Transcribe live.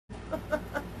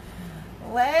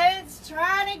Let's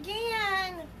try it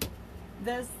again.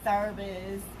 The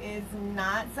service is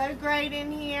not so great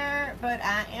in here, but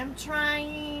I am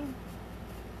trying.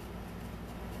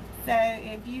 So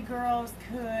if you girls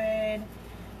could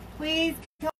please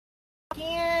come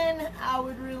in, I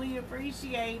would really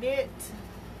appreciate it.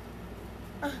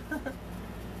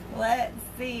 Let's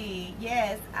see.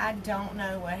 Yes, I don't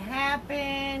know what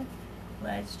happened.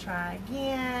 Let's try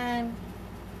again.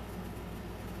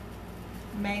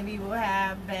 Maybe we'll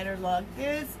have better luck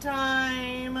this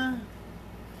time.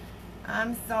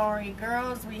 I'm sorry,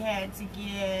 girls. We had to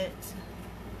get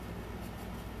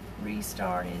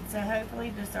restarted. So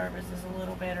hopefully the service is a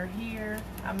little better here.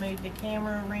 I moved the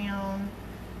camera around.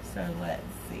 So let's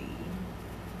see.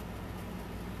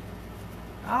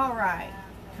 All right.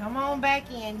 Come on back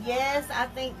in. Yes, I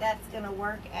think that's going to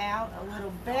work out a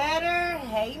little better.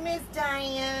 Hey, Miss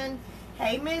Diane.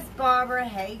 Hey, Miss Barbara.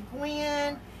 Hey,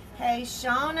 Gwen. Hey,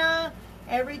 Shauna.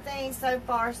 Everything so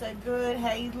far so good.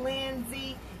 Hey,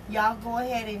 Lindsay. Y'all go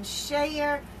ahead and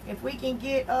share. If we can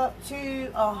get up to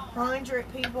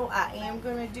 100 people, I am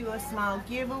going to do a small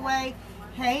giveaway.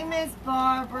 Hey, Miss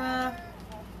Barbara.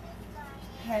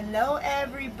 Hello,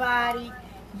 everybody.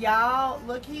 Y'all,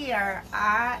 look here.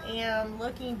 I am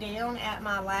looking down at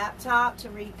my laptop to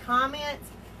read comments.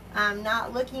 I'm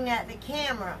not looking at the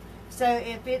camera. So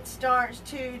if it starts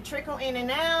to trickle in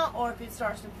and out, or if it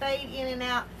starts to fade in and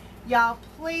out, y'all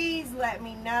please let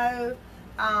me know.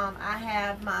 I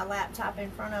have my laptop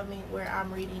in front of me where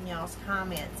I'm reading y'all's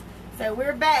comments. So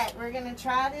we're back. We're going to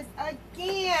try this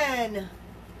again.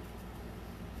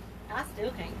 I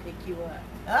still can't pick you up.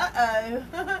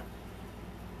 Uh-oh.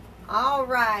 All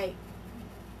right.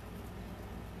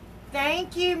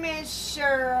 Thank you, Miss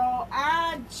Cheryl.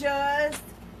 I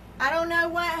don't know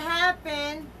what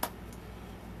happened.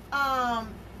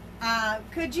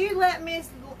 Could you let Miss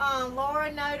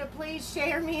Laura know to please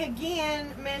share me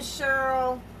again, Miss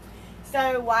Cheryl?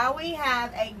 So while we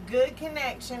have a good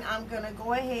connection, I'm going to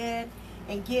go ahead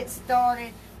and get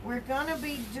started. We're going to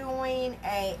be doing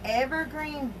a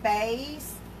evergreen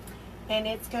base, and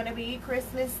it's going to be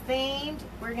Christmas themed.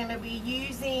 We're going to be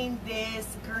using this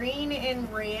green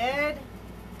and red,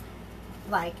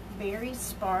 like very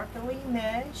sparkly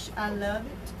mesh. I love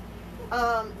it.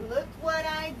 Look what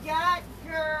I got,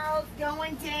 girls,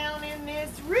 going down in this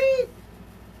wreath.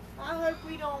 I hope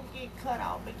we don't get cut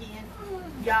off again.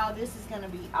 Y'all, this is going to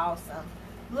be awesome.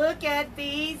 Look at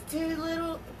these two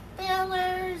little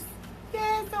fellers.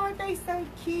 Yes, aren't they so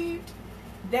cute?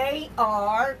 They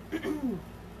are,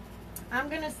 I'm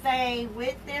going to say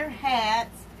with their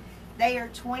hats, they are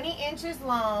 20 inches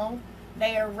long.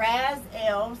 They are Raz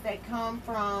elves that come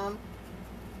from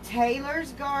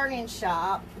Taylor's Garden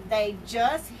Shop. They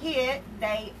just hit.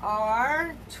 They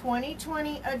are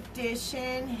 2020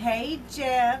 edition. Hey,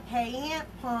 Jeff. Hey, Aunt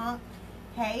Punk.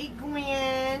 Hey,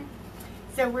 Gwen.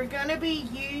 So we're going to be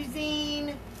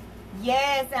using,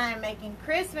 yes, I'm making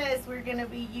Christmas. We're going to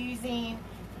be using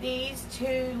these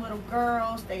two little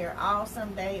girls. They are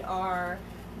awesome. They are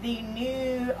the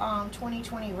new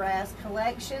 2020 Raz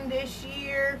collection this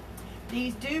year.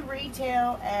 These do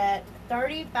retail at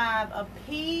 $35 a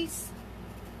piece.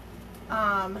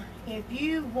 If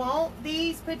you want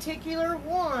these particular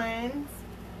ones,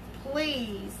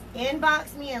 please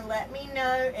inbox me and let me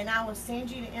know, and I will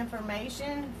send you the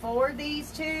information for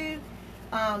these two.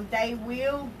 They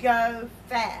will go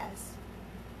fast.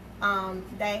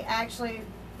 They actually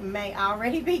may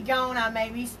already be gone. I may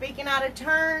be speaking out of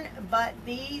turn, but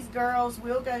these girls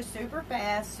will go super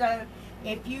fast. So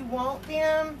if you want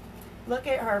them, look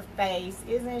at her face.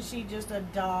 Isn't she just a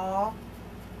doll?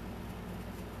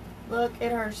 Look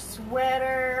at her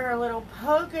sweater, her little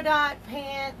polka dot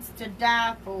pants to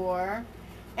die for.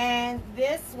 And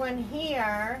this one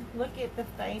here, look at the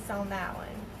face on that one.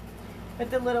 With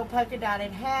the little polka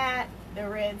dotted hat, the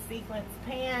red sequins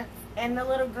pants, and the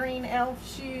little green elf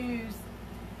shoes.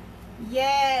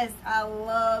 Yes, I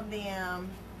love them.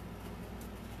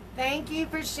 Thank you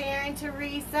for sharing,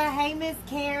 Teresa. Hey, Miss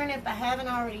Karen, if I haven't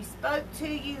already spoke to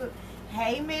you.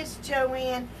 Hey, Miss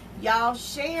Joanne. Y'all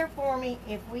share for me.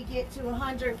 If we get to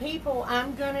 100 people,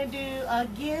 I'm going to do a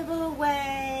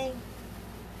giveaway.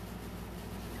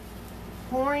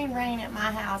 Pouring rain at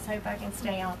my house. Hope I can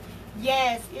stay on.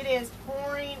 Yes, it is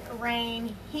pouring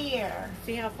rain here.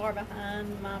 See how far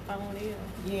behind my phone is?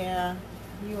 Yeah,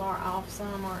 you are off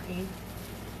some, aren't you?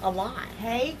 A lot.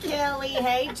 Hey, Kelly.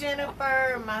 Hey,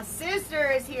 Jennifer. My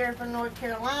sister is here from North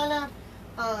Carolina.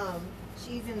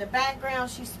 She's in the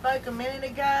background. She spoke a minute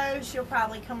ago. She'll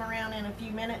probably come around in a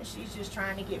few minutes. She's just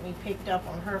trying to get me picked up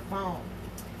on her phone.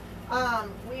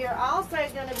 We are also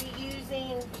going to be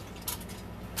using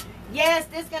Yes,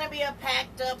 this is going to be a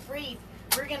packed up wreath.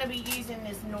 We're going to be using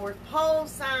this North Pole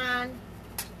sign,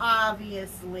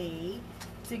 obviously,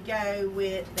 to go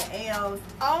with the elves.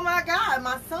 Oh my God,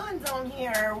 my son's on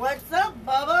here. What's up,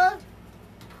 Bubba?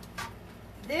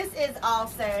 This is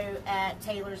also at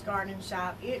Taylor's Garden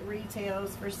Shop. It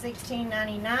retails for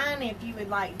 $16.99. If you would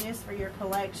like this for your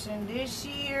collection this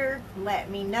year, let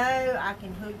me know. I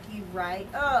can hook you right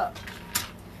up.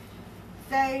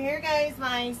 So here goes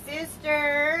my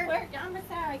sister. Where, I'm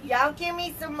beside you. Y'all give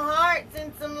me some hearts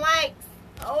and some likes.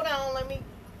 Hold on, let me.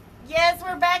 Yes,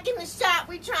 we're back in the shop.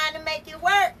 We trying to make it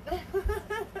work.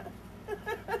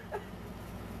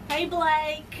 Hey,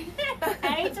 Blake.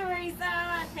 Hey,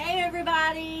 Teresa. Hey,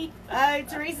 everybody. Oh,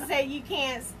 Teresa said you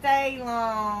can't stay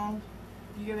long.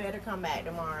 You better come back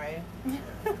tomorrow.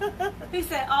 He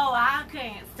said, oh, I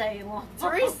can't stay long.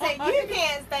 Teresa said you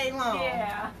can't stay long.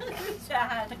 Yeah. I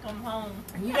had to come home.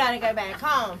 You got to go back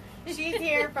home. She's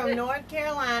here from North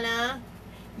Carolina.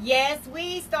 Yes,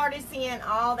 we started seeing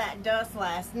all that dust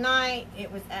last night.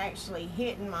 It was actually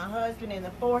hitting my husband in the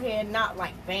forehead. Not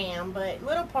like bam, but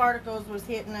little particles was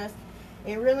hitting us.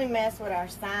 It really messed with our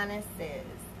sinuses.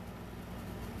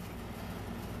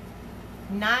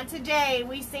 Not today.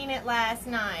 We seen it last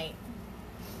night.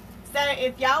 So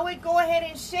if y'all would go ahead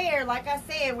and share, like I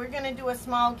said, we're going to do a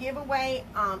small giveaway.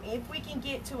 If we can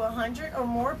get to 100 or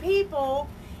more people.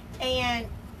 And,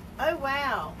 oh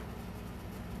wow.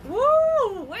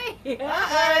 Woo! Wait. There's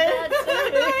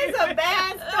a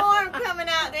bad storm coming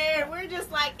out there. We're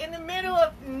just like in the middle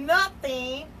of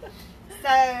nothing.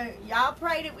 So y'all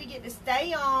pray that we get to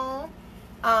stay on.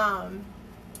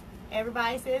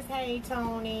 Everybody says, hey,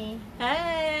 Tony.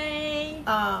 Hey.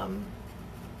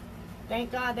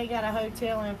 Thank God they got a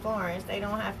hotel in Florence. They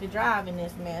don't have to drive in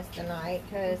this mess tonight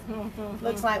because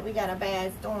looks like we got a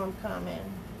bad storm coming.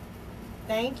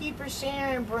 Thank you for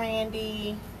sharing,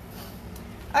 Brandy.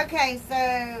 Okay,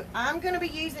 so I'm going to be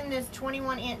using this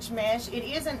 21-inch mesh. It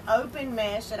is an open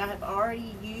mesh that I have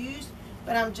already used,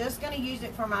 but I'm just going to use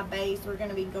it for my base. We're going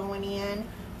to be going in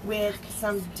with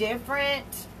some different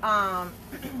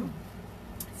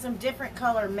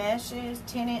color meshes,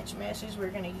 10-inch meshes we're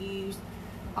going to use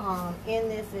in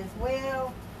this as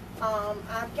well.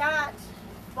 I've got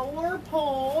 4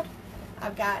 pulled.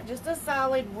 I've got just a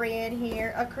solid red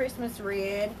here, a Christmas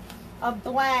red, a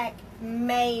black,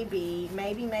 maybe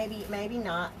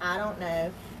not, I don't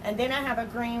know. And then I have a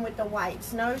green with the white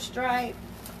snow stripe.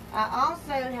 I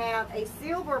also have a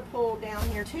silver pull down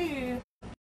here too.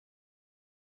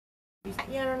 You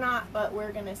see it or not, but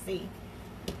we're gonna see.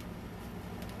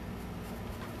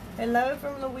 Hello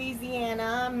from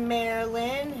Louisiana,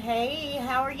 Maryland. Hey,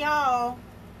 how are y'all?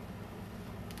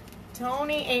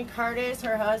 Tony and Curtis,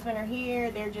 her husband, are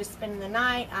here. They're just spending the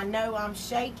night. I know I'm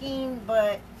shaking,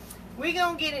 but we're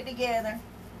gonna get it together.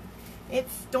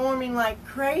 It's storming like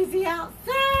crazy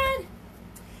outside.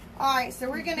 Alright, so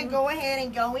we're gonna go ahead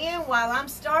and go in. While I'm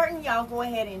starting, y'all go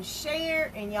ahead and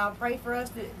share, and y'all pray for us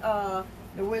that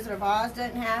the Wizard of Oz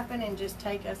doesn't happen and just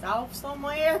take us off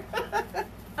somewhere.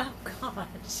 Oh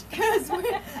gosh. Because we're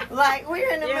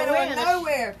in the middle of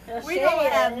nowhere. We don't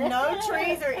have no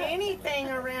trees or anything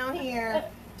around here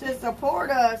to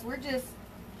support us. We're just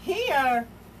here.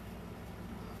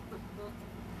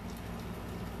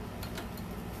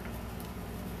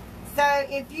 So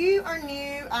if you are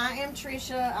new, I am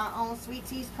Trisha. I own Sweet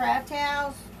Tea's Craft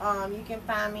House. You can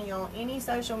find me on any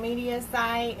social media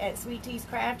site at Sweet Tea's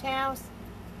Craft House.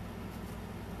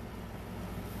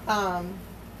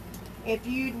 If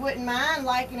you wouldn't mind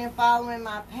liking and following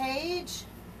my page.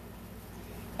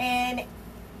 And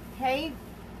hey,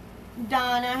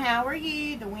 Donna, how are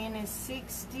you? The wind is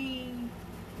 60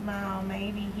 mile,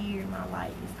 maybe here. My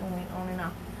light is going on and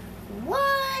off.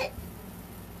 What?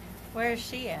 Where is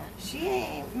she at? She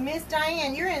ain't. Miss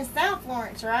Diane, you're in South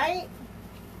Florence, right?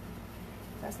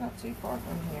 That's not too far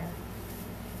from here.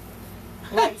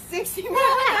 Like 60 miles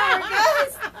an hour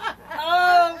gusts.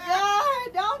 Oh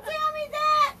God! Don't tell me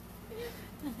that.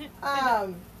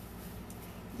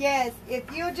 Yes.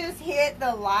 If you'll just hit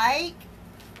the like,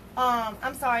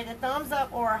 I'm sorry, the thumbs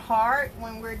up or a heart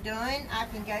when we're done, I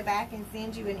can go back and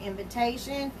send you an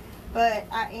invitation. But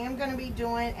I am going to be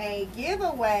doing a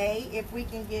giveaway if we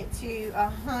can get to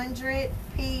 100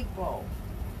 people.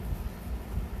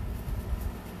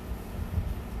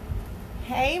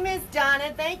 Hey, Miss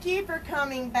Donna, thank you for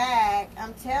coming back.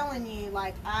 I'm telling you,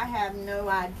 like, I have no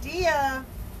idea,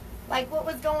 like, what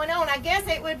was going on. I guess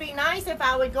it would be nice if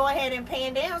I would go ahead and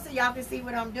pan down so y'all can see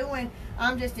what I'm doing.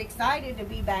 I'm just excited to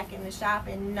be back in the shop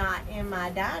and not in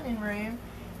my dining room.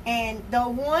 And the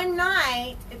one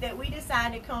night that we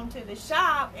decided to come to the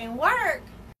shop and work,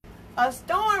 a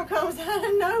storm comes out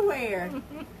of nowhere.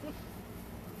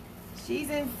 She's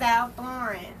in South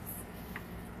Lawrence.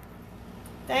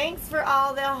 Thanks for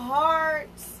all the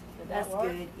hearts. That's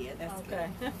good. Yeah, that's okay.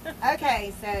 good.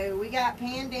 Okay, so we got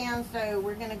panned down, so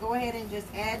we're going to go ahead and just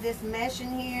add this mesh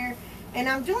in here. And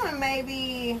I'm doing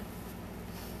maybe,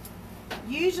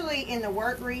 usually in the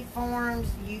work reforms,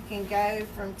 you can go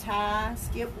from tie,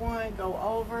 skip one, go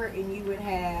over, and you would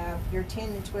have your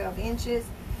 10 to 12 inches.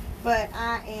 But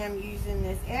I am using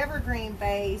this Evergreen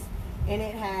base, and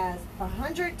it has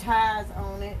 100 ties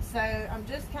on it. So I'm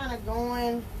just kind of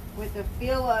going with the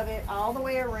feel of it all the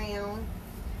way around.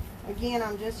 Again,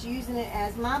 I'm just using it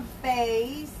as my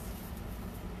base.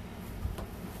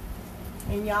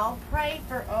 And y'all pray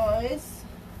for us.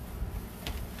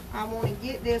 I want to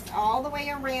get this all the way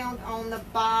around on the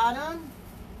bottom.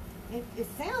 It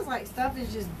sounds like stuff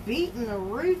is just beating the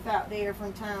roof out there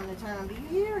from time to time. Do you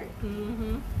hear it?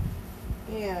 Mm-hmm.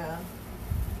 Yeah.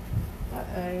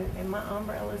 Uh-oh. And my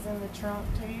umbrella's in the trunk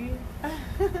too.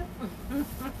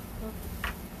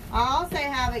 I also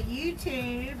have a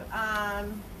YouTube.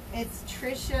 It's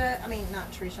Trisha,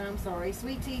 not Trisha, I'm sorry,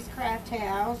 Sweet Tea's Craft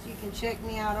House. You can check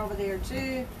me out over there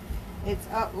too. It's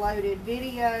uploaded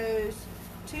videos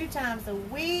 2 times a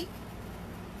week.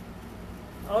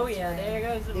 Oh yeah, there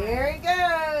goes the There it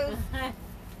goes.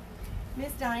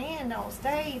 Miss Diane don't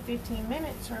stay 15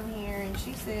 minutes from here, and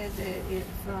she said that it's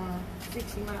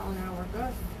 60 mile an hour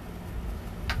gust.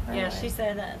 Yeah, she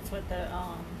said that's what the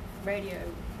radio.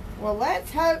 Well, let's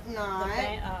hope not.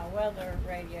 The weather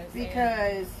radio said.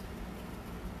 Because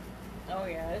oh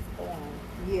yeah, it's pouring.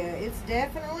 yeah, it's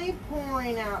definitely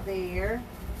pouring out there.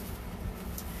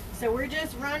 So we're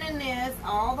just running this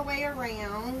all the way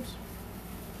around.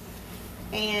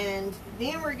 And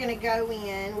then we're going to go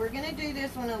in. We're going to do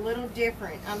this one a little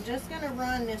different. I'm just going to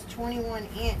run this 21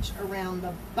 inch around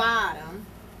the bottom.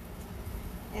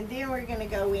 And then we're going to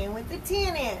go in with the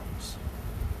 10 inch.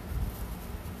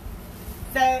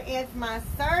 So if my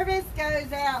service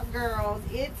goes out, girls,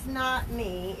 it's not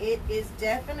me. It is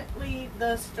definitely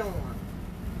the storm.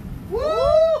 Woo!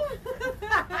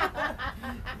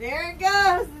 There it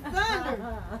goes, the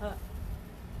thunder.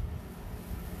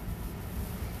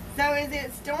 So is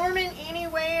it storming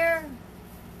anywhere?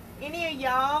 Any of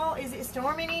y'all? Is it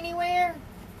storming anywhere?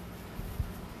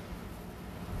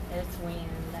 It's wind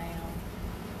down.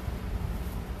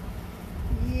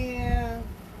 Yeah.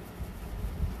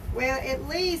 Well, at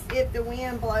least if the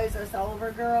wind blows us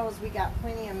over, girls, we got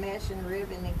plenty of mesh and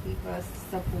ribbon to keep us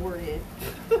supported.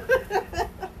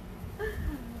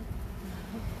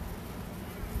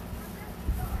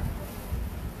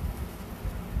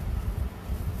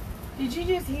 Did you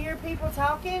just hear people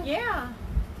talking? Yeah.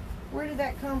 Where did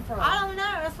that come from? I don't know.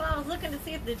 That's why I was looking to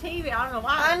see if the TV. I don't know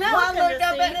why. I know. I looked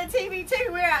up at the TV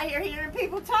too. We're out here hearing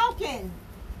people talking.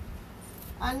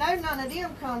 I know none of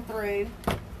them come through.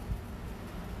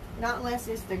 Not unless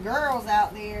it's the girls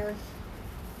out there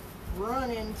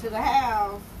running to the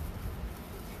house.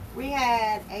 We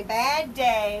had a bad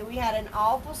day. We had an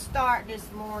awful start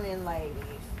this morning, ladies.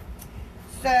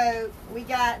 So we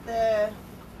got the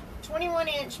 21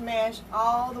 inch mesh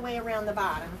all the way around the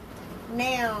bottom.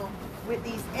 Now, with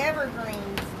these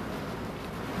evergreens,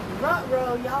 rut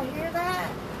roll, y'all hear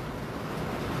that?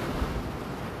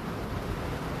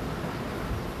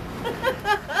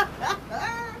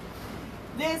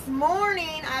 This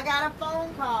morning, I got a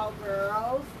phone call,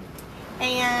 girls,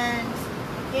 and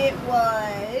it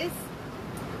was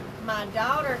my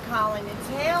daughter calling to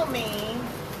tell me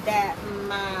that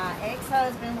my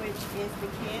ex-husband, which is the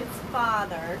kid's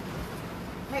father,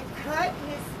 had cut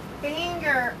his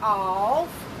finger off.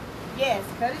 Yes,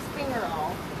 cut his finger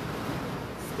off.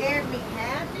 Scared me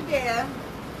half to death.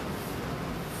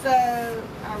 So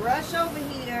I rush over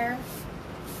here,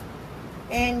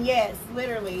 and yes,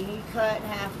 literally, he cut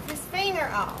half of his finger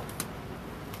off.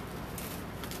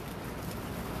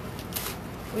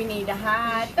 We need to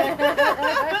hide.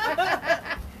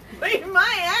 We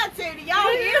might have to. Do y'all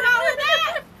hear all of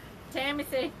that? Tammy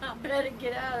said, I better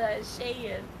get out of that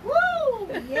shed. Woo!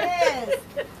 Yes.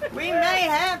 We may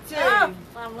have to. Oh,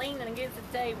 I'm leaning against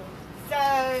the table.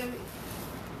 So,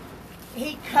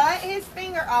 he cut his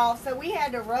finger off, so we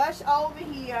had to rush over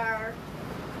here,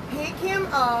 pick him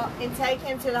up, and take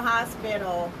him to the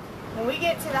hospital. When we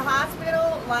get to the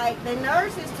hospital, like, the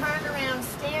nurses turned around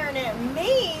staring at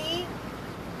me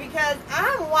because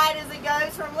I'm white as a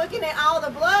ghost from looking at all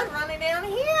the blood running down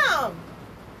him.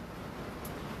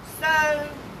 So,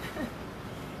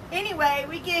 anyway,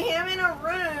 we get him in a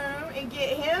room and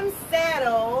get him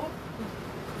settled,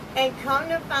 and come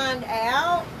to find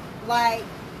out, like,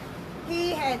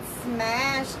 he had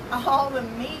smashed all the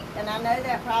meat, and I know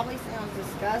that probably sounds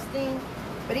disgusting,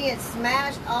 but he had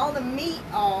smashed all the meat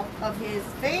off of his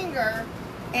finger,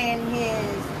 and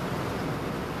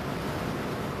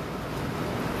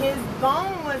his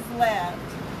bone was left.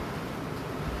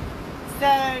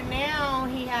 So now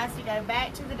he has to go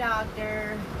back to the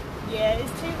doctor. Yeah,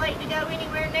 it's too late to go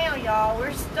anywhere now, y'all.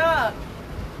 We're stuck.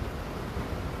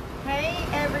 Hey,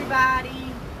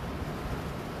 everybody.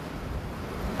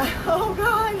 Oh,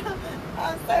 God.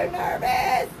 I'm so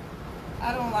nervous.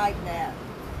 I don't like that.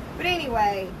 But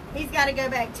anyway, he's got to go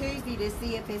back Tuesday to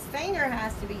see if his finger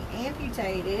has to be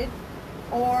amputated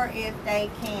or if they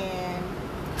can,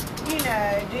 you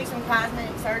know, do some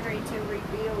cosmetic surgery to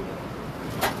rebuild it.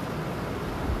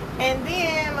 And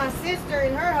then my sister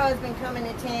and her husband come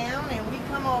into town, and we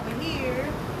come over here,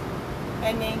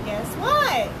 and then guess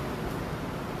what?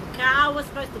 Kyle was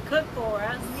supposed to cook for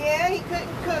us. Yeah, he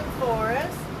couldn't cook for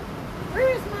us.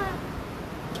 Where's my...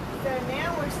 So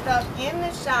now we're stuck in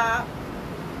the shop,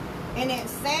 and it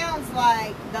sounds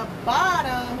like the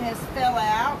bottom has fell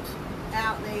out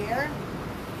there,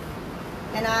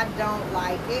 and I don't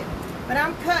like it. But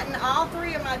I'm cutting all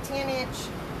 3 of my 10-inch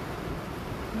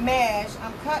mesh.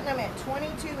 I'm cutting them at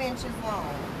 22 inches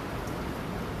long.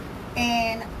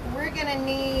 And we're going to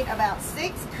need about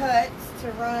 6 cuts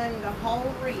to run the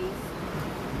whole wreath.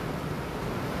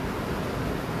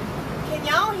 Can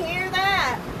y'all hear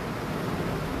that?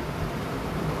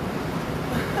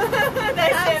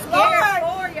 They said,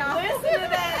 Lord, listen to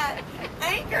that.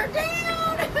 Anchor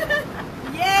down.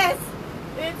 Yes,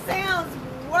 it sounds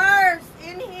worse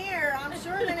in here, I'm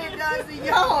sure, than it does to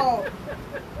y'all.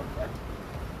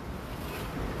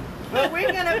 But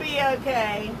we're going to be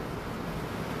okay.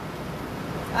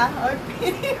 I hope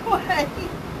anyway.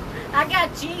 I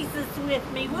got Jesus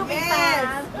with me. We'll be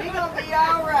fine. We're going to be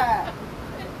all right.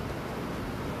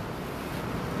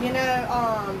 You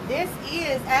know, this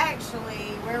is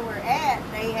actually where we're at.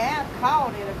 They have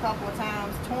called it a couple of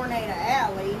times Tornado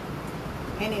Alley.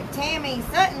 And if Tammy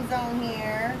Sutton's on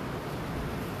here,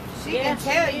 she can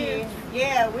tell you.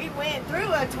 Yeah, we went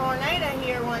through a tornado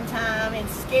here one time and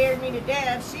scared me to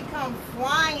death. She come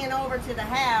flying over to the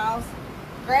house,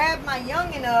 grabbed my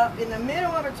youngin' up in the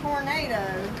middle of a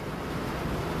tornado,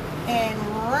 and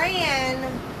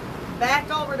ran back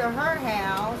over to her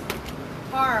house.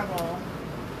 Horrible.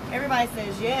 Everybody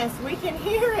says, yes, we can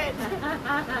hear it.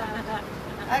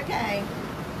 Okay.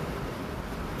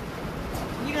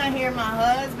 You're going to hear my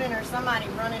husband or somebody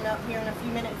running up here in a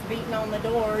few minutes beating on the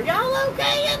door. Y'all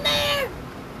okay in there?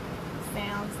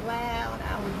 Sounds loud.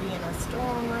 I would be in a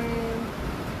storm room.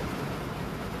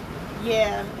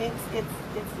 Yeah,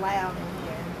 it's loud in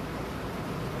here.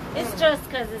 It's just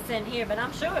because it's in here, but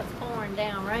I'm sure it's pouring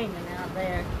down raining out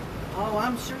there. Oh,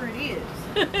 I'm sure it is.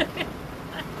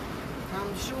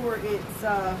 I'm sure it's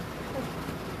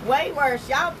way worse.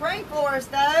 Y'all pray for us,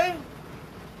 though.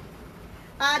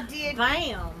 I did.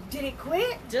 Bam. Did it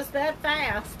quit? Just that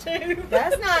fast, too.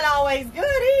 That's not always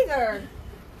good either.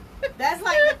 That's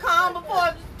like the calm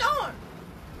before the storm.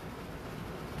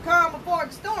 Calm before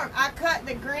the storm. I cut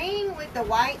the green with the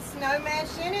white snow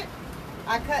mesh in it.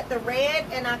 I cut the red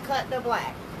and I cut the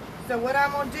black. So what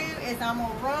I'm going to do is I'm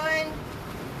going to run.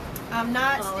 I'm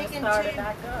not sticking to...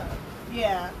 back up.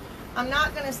 Yeah. I'm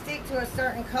not going to stick to a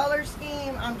certain color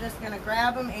scheme. I'm just going to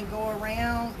grab them and go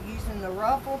around using the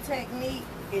ruffle technique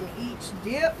in each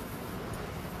dip.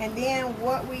 And then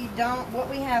what we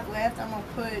have left, I'm going to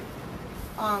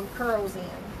put curls in.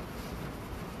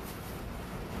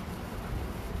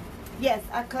 Yes,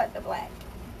 I cut the black.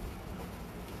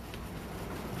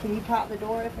 Can you pop the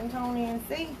door open, Tony, and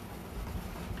see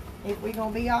if we're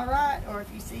going to be all right, or if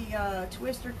you see a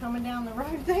twister coming down the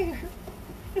road there?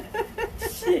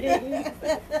 Jeez.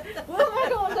 What am I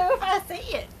going to do if I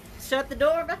see it? Shut the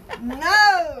door back?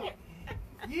 No!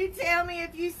 You tell me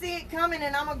if you see it coming,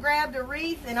 and I'm going to grab the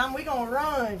wreath, and we're going to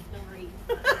run. The wreath.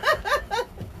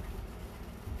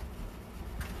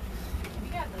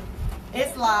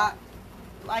 It's locked.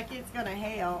 Like it's going to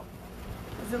help.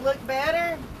 Does it look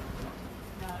better?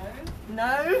 No.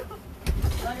 No?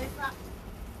 But it's not.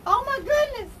 Oh my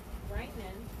goodness! Raining.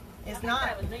 It's not.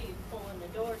 That was me pulling the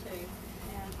door too.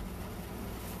 Yeah.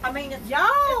 I mean, it's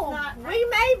y'all. We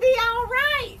may be all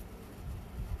right.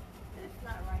 It's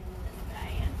not raining this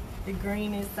bad. The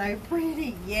green is so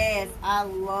pretty. Yes, I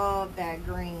love that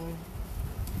green.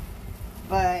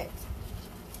 But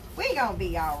we gonna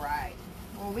be all right.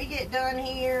 When we get done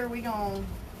here, we gonna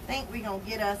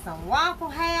get us some Waffle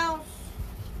House.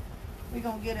 We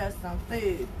gonna get us some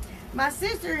food. My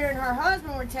sister and her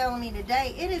husband were telling me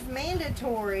today it is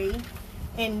mandatory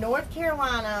in North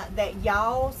Carolina that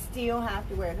y'all still have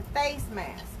to wear the face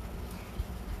mask.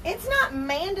 It's not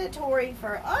mandatory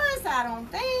for us, I don't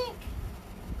think.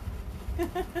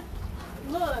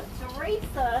 Look,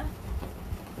 Teresa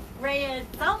read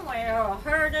somewhere or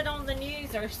heard it on the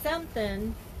news or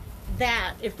something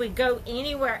that if we go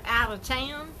anywhere out of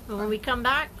town, when we come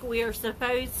back, we are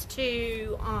supposed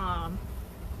to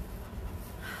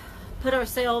put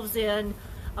ourselves in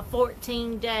a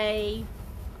 14-day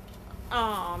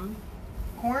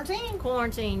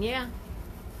Quarantine? Yeah.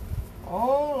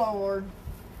 Oh, Lord.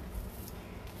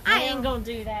 I ain't gonna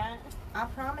do that. I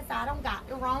promise I don't got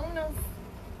the Ronas.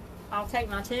 I'll take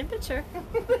my temperature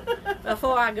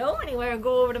before I go anywhere and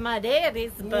go over to my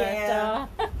daddy's. But Yeah.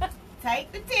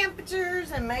 Take the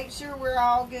temperatures and make sure we're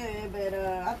all good. But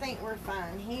I think we're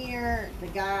fine here. The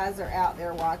guys are out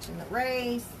there watching the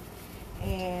race.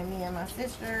 And me and my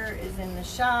sister is in the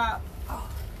shop. Oh.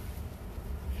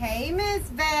 Hey, Miss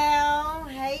Val.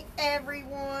 Hey,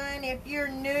 everyone. If you're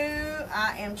new,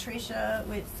 I am Trisha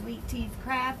with Sweet Tea's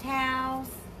Craft House.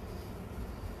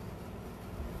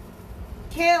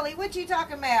 Kelly, what you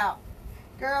talking about?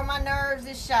 Girl, my nerves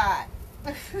is shot.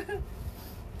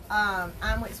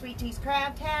 I'm with Sweet Tea's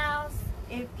Craft House.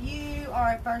 If you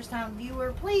are a first-time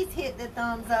viewer, please hit the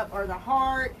thumbs up or the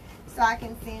heart so I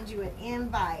can send you an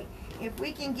invite. If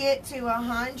we can get to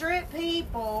 100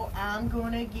 people, I'm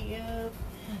going to give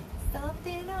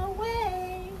something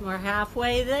away. we're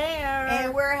halfway there.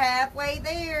 And we're halfway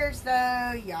there,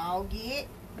 so y'all get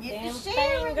the Them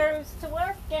sharing. fingers to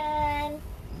working.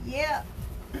 Yep.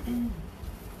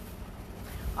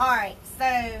 Alright,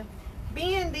 so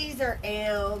being these are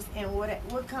elves, and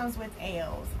what comes with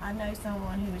elves? I know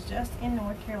someone who was just in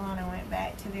North Carolina, went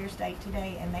back to their state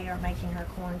today, and they are making her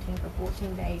quarantine for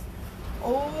 14 days.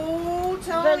 Oh,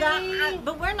 Tony!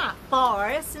 But we're not far.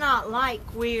 It's not like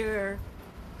we're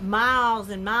miles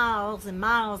and miles and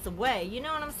miles away. You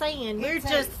know what I'm saying? We're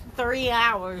just 3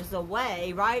 hours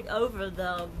away, right over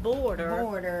the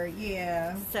border.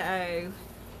 Yeah. So I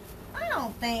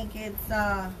don't think it's,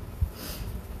 I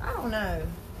don't know.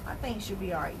 I think it should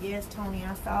be alright. Yes, Tony,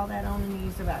 I saw that on the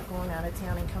news about going out of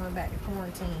town and coming back to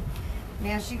quarantine.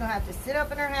 Now she's going to have to sit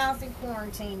up in her house in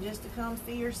quarantine just to come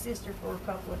see her sister for a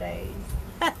couple of days.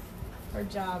 Her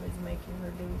job is making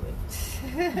her do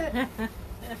it.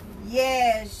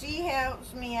 Yeah, she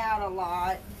helps me out a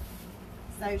lot.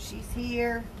 So she's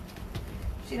here.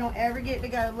 She don't ever get to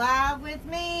go live with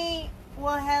me.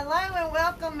 Well, hello and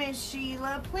welcome, Miss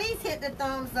Sheila. Please hit the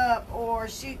thumbs up or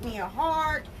shoot me a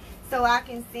heart so I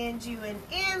can send you an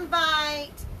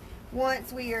invite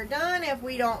once we are done, if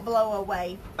we don't blow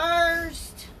away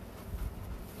first.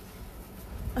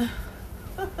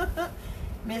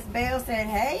 Miss Bell said,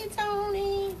 hey,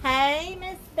 Tony. hey,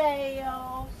 Miss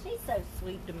Belle. She's so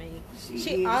sweet to me.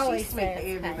 She always She's sweet says, to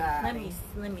hey. everybody.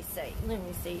 Let me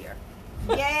see her.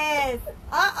 Yes.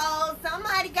 Uh-oh,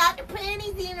 somebody got the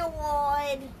panties in a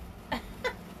wad.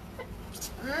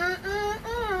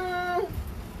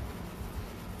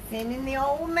 Sending the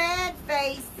old mad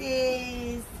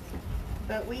faces.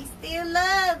 But we still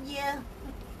love you.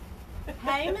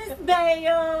 Hey, Miss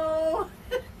Belle.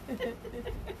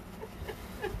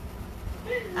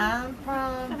 I'm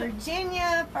from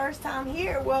Virginia. First time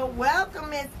here. Well, welcome,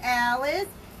 Miss Alice.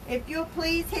 If you'll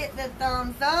please hit the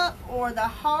thumbs up or the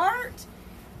heart,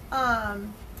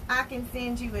 I can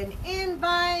send you an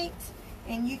invite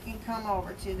and you can come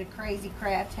over to the Crazy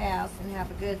Craft House and have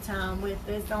a good time with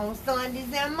us on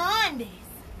Sundays and Mondays.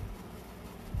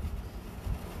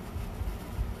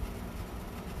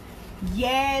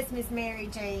 Yes, Miss Mary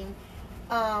Jane.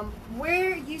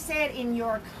 Where you said in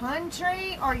your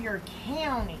country or your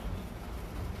county?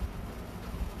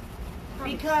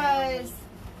 Because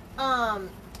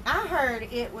I heard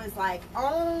it was like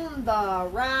on the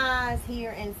rise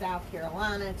here in South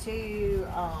Carolina too,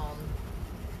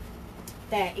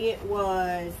 that it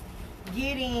was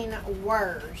getting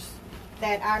worse,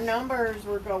 that our numbers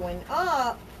were going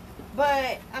up.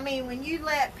 But I mean, when you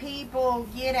let people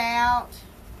get out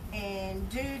and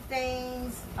do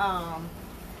things,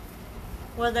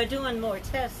 Well, they're doing more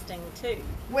testing too.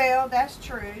 well, that's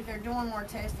true. They're doing more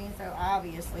testing, so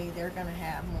obviously they're going to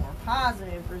have more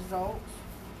positive results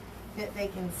that they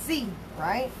can see,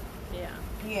 right? Yeah.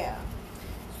 Yeah.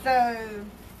 So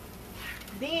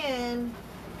then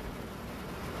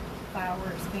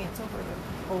fireworks canceled for the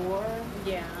 4.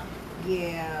 Yeah.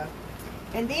 Yeah.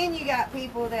 And then you got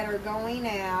people that are going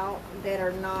out that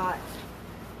are not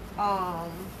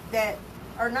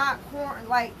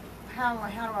like, how do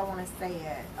I want to say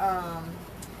it?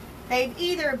 They've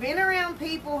either been around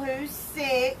people who's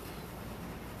sick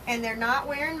and they're not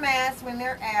wearing masks when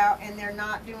they're out, and they're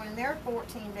not doing their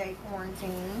 14-day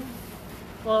quarantine.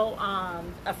 Well,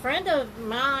 a friend of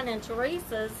mine and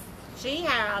Teresa's, she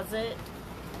has it,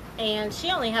 and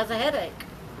she only has a headache.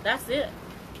 That's it.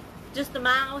 Just a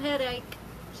mild headache.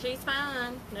 She's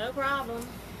fine. No problem.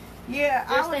 Yeah,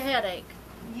 Just a headache.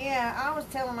 Yeah, I was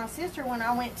telling my sister when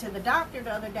I went to the doctor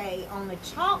the other day on the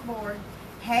chalkboard,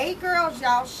 hey girls,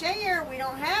 y'all share. We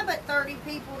don't have but 30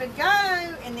 people to go,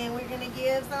 and then we're going to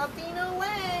give something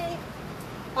away.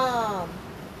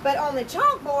 But on the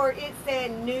chalkboard, it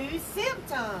said new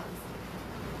symptoms.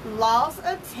 Loss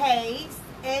of taste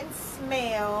and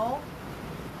smell.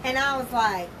 And I was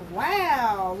like,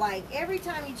 wow. Like, every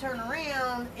time you turn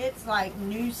around, it's like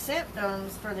new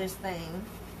symptoms for this thing.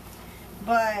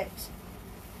 But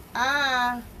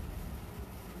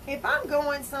if I'm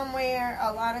going somewhere,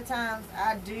 a lot of times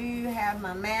I do have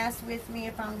my mask with me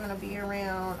if I'm going to be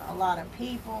around a lot of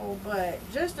people. But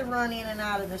just to run in and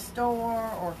out of the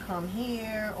store or come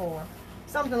here or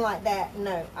something like that,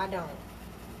 no, I don't.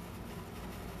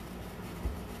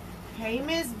 Hey,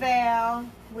 Miss Val,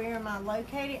 where am I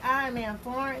located? I am in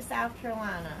Florence, South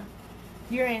Carolina.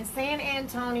 You're in San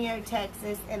Antonio,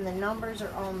 Texas, and the numbers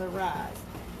are on the rise.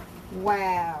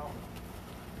 Wow.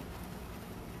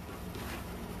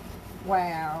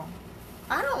 Wow.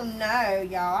 I don't know,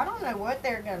 y'all. I don't know what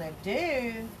they're going to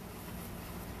do.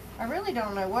 I really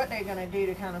don't know what they're going to do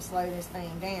to kind of slow this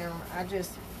thing down.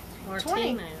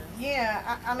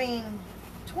 Yeah, I mean,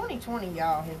 2020,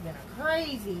 y'all, has been a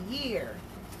crazy year.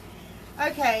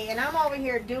 Okay, and I'm over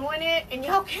here doing it, and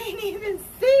y'all can't even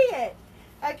see it.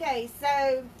 Okay,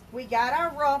 so we got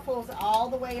our ruffles all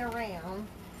the way around.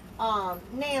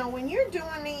 Now, when you're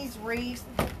doing these wreaths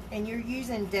and you're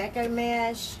using deco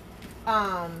mesh,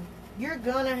 you're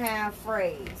gonna have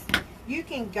frays. You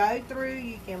can go through,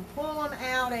 you can pull them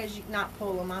out as you, not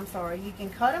pull them, I'm sorry, you can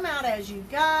cut them out as you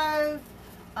go.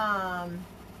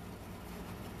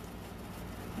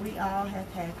 We all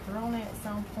have had corona at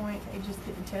some point. They just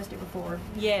didn't test it before.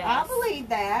 Yeah, I believe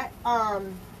that.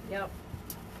 Yep.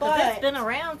 But it's been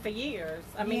around for years.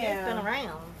 I mean, yeah. It's been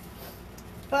around.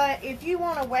 But if you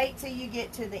want to wait till you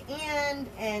get to the end,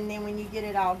 and then when you get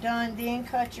it all done, then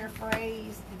cut your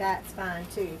frays, that's fine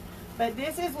too. But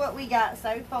this is what we got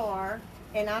so far,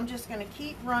 and I'm just going to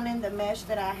keep running the mesh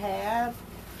that I have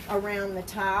around the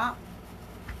top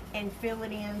and fill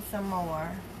it in some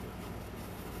more.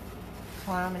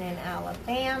 Climbing in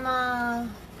Alabama,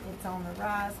 it's on the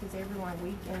rise because everyone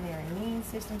weakened their immune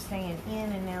system, staying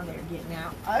in, and now they're getting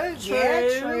out. Oh, True.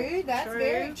 yeah, true. That's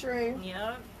very true.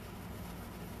 Yep.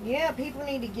 Yeah, people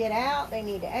need to get out. They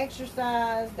need to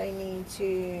exercise. They need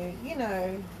to, you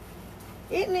know,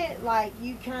 isn't it like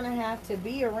you kind of have to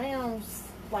be around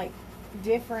like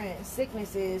different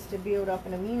sicknesses to build up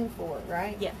an immune for it,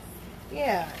 right? Yes.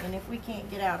 Yeah, and if we can't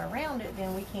get out around it,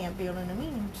 then we can't build an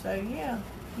immune. So, yeah,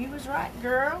 you was right,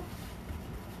 girl.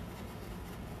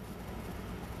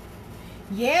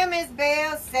 Yeah, Miss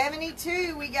Bell,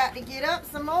 72. We got to get up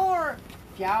some more.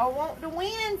 If y'all want to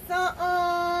win something,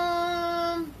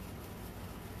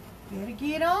 gotta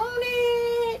get on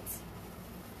it.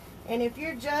 And if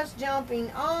you're just jumping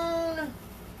on,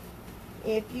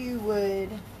 if you would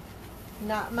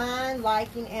not mind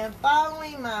liking and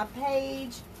following my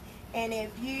page, and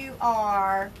if you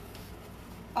are,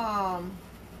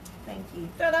 thank you.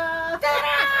 Ta-da!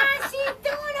 Ta-da! She's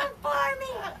doing it for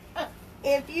me.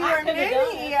 If you are new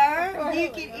here,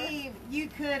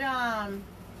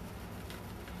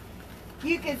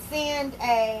 you could send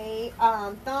a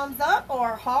thumbs up or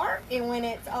heart, and when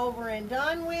it's over and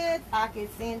done with, I could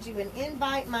send you an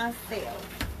invite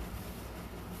myself.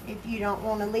 If you don't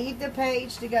want to leave the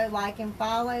page to go like and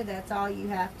follow, that's all you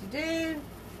have to do.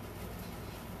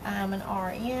 I'm an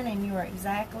RN, and you are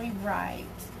exactly right.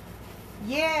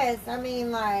 Yes, I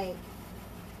mean, like,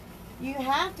 you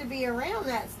have to be around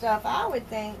that stuff, I would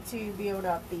think, to build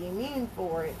up the immune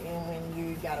for it. And when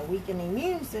you got a weakened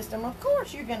immune system, of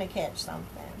course you're going to catch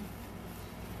something.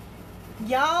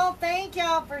 Y'all, thank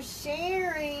y'all for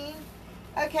sharing.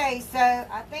 Okay, so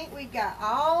I think we've got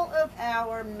all of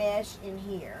our mesh in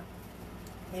here.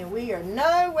 And we are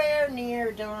nowhere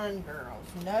near done, girls.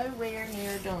 Nowhere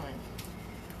near done.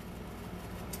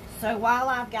 So while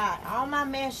I've got all my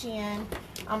mesh in,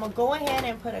 I'm going to go ahead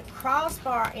and put a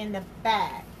crossbar in the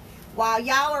back. While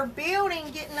y'all are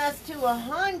building, getting us to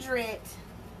 100.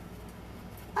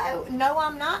 Oh, no,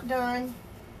 I'm not done.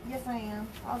 Yes, I am.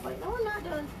 I was like, no, I'm not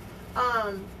done.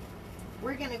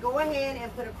 We're going to go ahead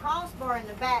and put a crossbar in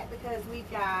the back because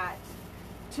we've got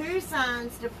 2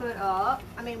 signs to put up.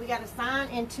 I mean, we got a sign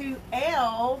and 2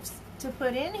 elves to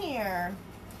put in here.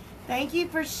 Thank you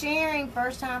for sharing.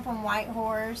 First time from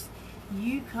Whitehorse,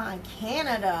 Yukon,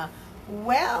 Canada.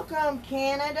 Welcome,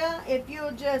 Canada. If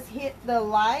you'll just hit the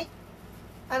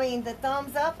the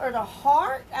thumbs up or the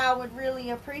heart, I would really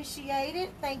appreciate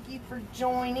it. Thank you for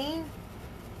joining.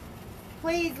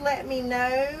 Please let me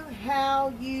know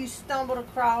how you stumbled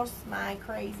across my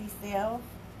crazy self.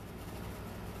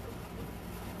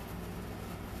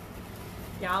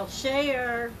 Y'all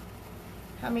share.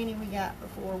 How many we got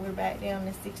before we're back down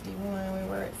to 61? We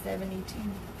were at 72.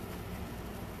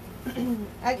 Okay.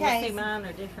 Well, see, mine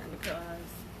are different because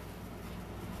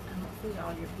I don't see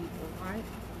all your people, right?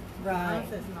 Right. Mine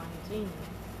says 19.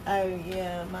 Oh,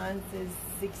 yeah. Mine says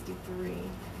 63.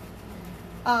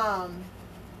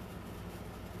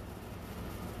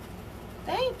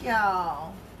 Thank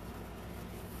y'all.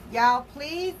 Y'all,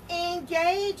 please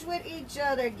engage with each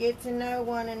other. Get to know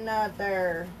one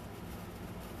another.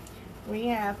 We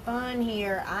have fun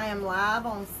here. I am live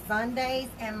on Sundays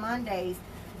and Mondays.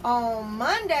 On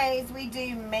Mondays, we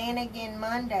do Mannequin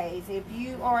Mondays. If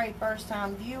you are a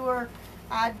first-time viewer,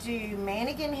 I do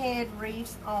mannequin head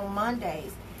reefs on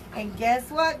Mondays. And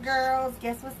guess what, girls?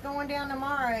 Guess what's going down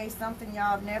tomorrow? Something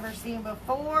y'all have never seen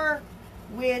before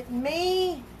with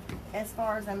me as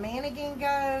far as a mannequin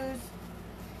goes.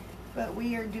 But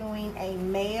we are doing a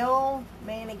male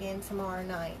mannequin tomorrow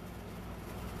night.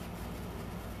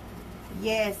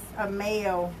 Yes, a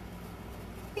male.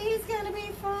 He's going to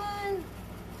be fun.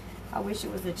 I wish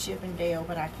it was a Chip and Dale,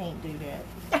 but I can't do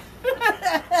that.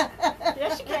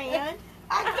 Yes, you can.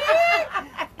 I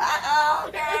can't. Oh,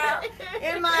 girl.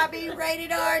 It might be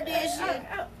rated R edition.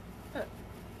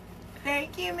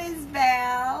 Thank you, Miss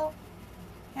Val.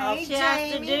 All Hey, she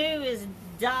has to Jamie. do is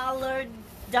dollar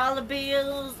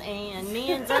bills and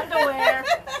men's underwear.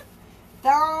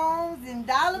 Thongs and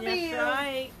dollar That's bills.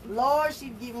 right. Lord,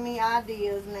 she's giving me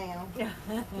ideas now.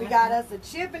 We got us a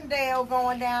Chip and Dale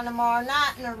going down tomorrow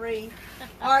night in a reef.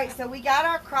 All right, so we got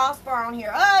our crossbar on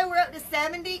here. Oh, we're up to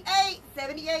 78.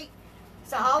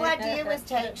 So all I did was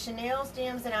take Chanel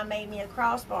stems and I made me a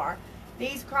crossbar.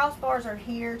 These crossbars are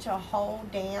here to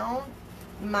hold down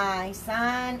my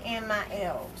sign and my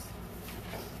elves.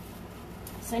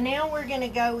 So now we're going to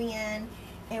go in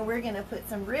and we're going to put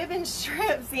some ribbon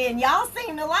strips in. Y'all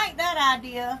seem to like that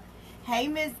idea. Hey,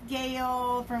 Miss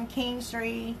Gail from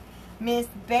Kingstree. Miss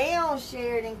Belle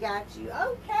shared and got you.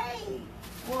 Okay.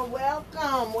 Well,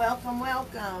 welcome, welcome,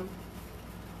 welcome.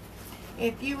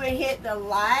 If you would hit the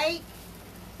like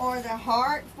or the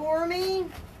heart for me,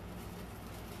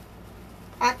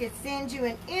 I could send you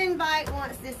an invite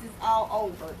once this is all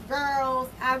over. Girls,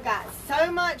 I've got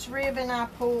so much ribbon I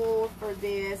pulled for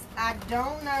this. I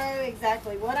don't know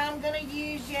exactly what I'm going to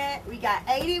use yet. We got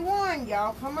 81,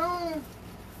 y'all. Come on.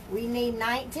 We need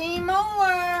 19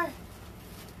 more.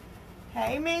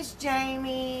 Hey, Miss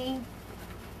Jamie.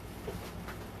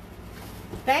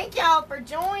 Thank y'all for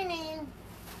joining.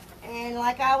 And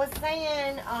like I was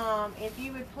saying, if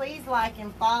you would please like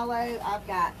and follow, I've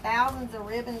got thousands of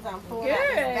ribbons I'm pulling out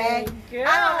this bag. Good.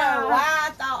 I don't know why I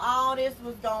thought all this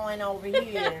was going over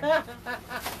here.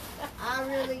 I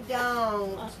really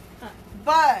don't.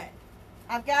 But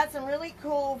I've got some really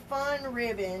cool, fun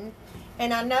ribbon.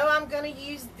 And I know I'm going to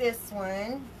use this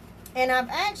one. And I've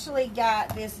actually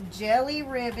got this jelly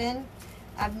ribbon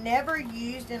I've never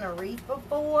used in a wreath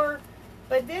before.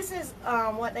 But this is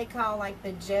what they call like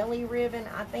the jelly ribbon.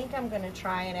 I think I'm going to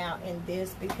try it out in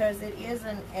this because it is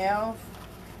an elf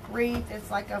wreath.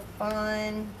 It's like a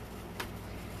fun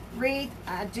wreath.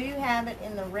 I do have it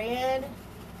in the red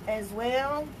as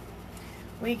well.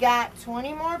 We got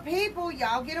 20 more people.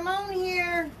 Y'all get them on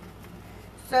here.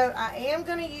 So I am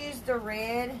going to use the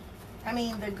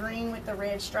the green with the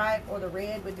red stripe or the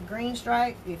red with the green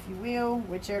stripe, if you will,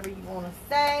 whichever you want to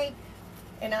say.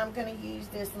 And I'm going to use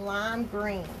this lime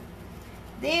green.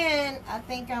 Then I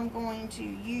think I'm going to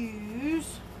use,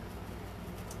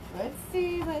 let's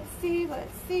see.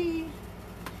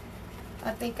 I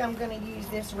think I'm going to use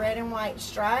this red and white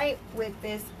stripe with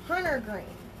this hunter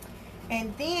green.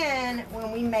 And then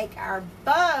when we make our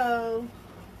bow,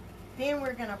 then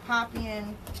we're going to pop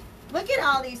in, look at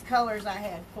all these colors I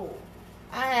had pulled.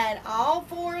 I had all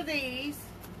 4 of these.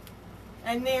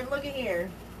 And then look at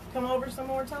here. Come over some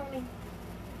more, Tony.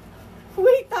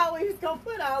 We thought we was going to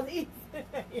put all these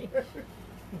in here.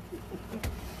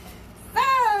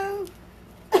 So,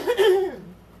 I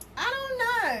don't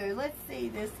know. Let's see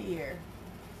this here.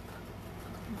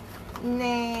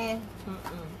 Nah.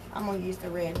 I'm going to use the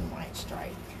red and white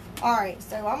stripe. Alright,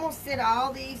 so I'm going to set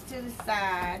all these to the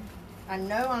side. I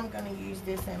know I'm going to use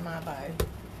this in my bow.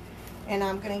 And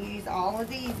I'm going to use all of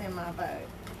these in my bow.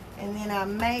 And then I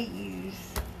may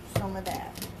use some of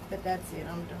that. But that's it.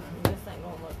 I'm done.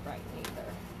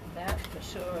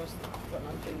 sure it's not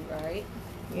gonna do right.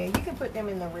 Yeah, you can put them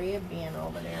in the red bin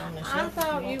over there on the shelf. I if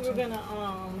thought you want were to. gonna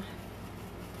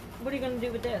what are you gonna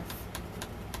do with this?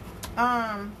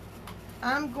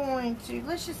 I'm going to,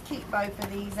 let's just keep both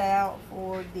of these out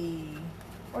for the,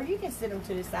 or you can sit them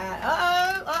to the side.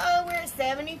 We're at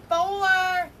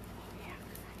 74.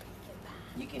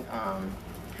 You can,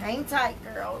 hang tight,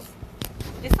 girls.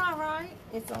 It's all right.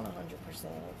 It's on 100%.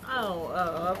 Oh,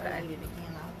 I'll okay. get it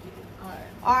again, I'll get it.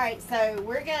 Alright, so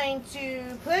we're going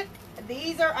to put,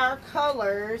 these are our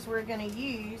colors we're going to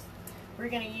use. We're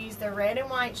going to use the red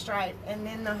and white stripe, and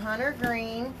then the hunter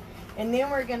green, and then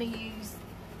we're going to use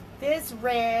this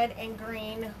red and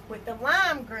green with the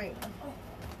lime green.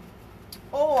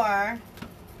 Or,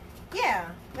 yeah,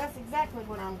 that's exactly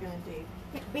what I'm going to do.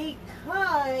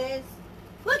 Because,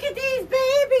 look at these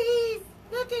babies!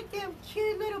 Look at them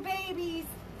cute little babies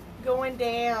going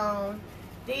down.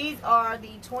 These are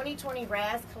the 2020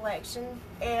 Raz Collection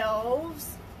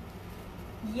elves.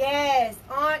 Yes,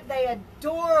 aren't they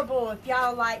adorable? If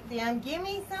y'all like them, give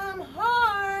me some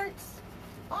hearts.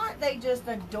 Aren't they just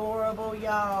adorable,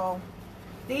 y'all?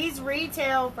 These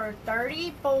retail for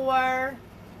 $34.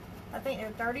 I think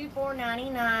they're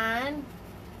 $34.99.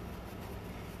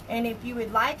 And if you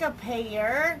would like a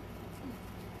pair,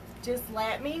 just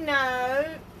let me know.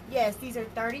 Yes, these are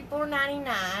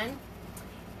 $34.99.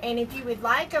 And if you would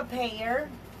like a pair,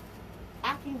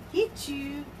 I can get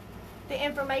you the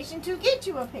information to get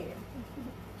you a pair.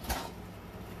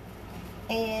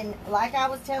 And like I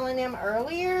was telling them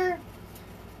earlier,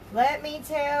 let me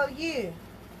tell you,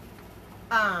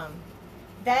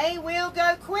 they will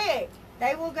go quick.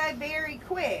 They will go very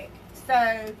quick.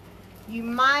 So you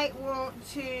might want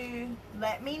to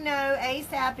let me know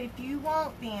ASAP if you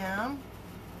want them,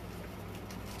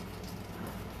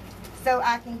 so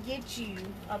I can get you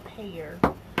a pair.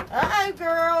 Uh-oh,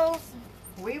 girls.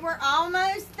 We were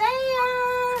almost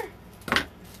there.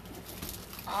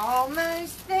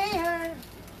 Almost there.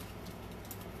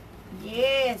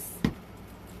 Yes.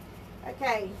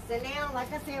 Okay, so now,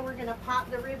 like I said, we're going to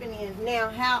pop the ribbon in. Now,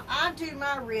 how I do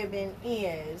my ribbon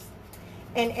is,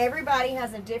 and everybody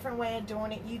has a different way of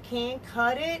doing it. You can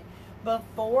cut it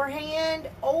beforehand,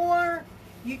 or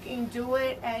you can do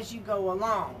it as you go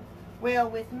along. Well,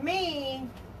 with me,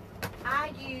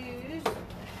 I use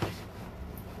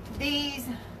these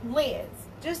lids.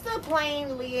 Just a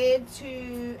plain lid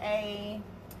to a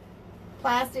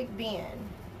plastic bin.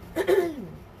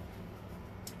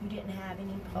 You didn't have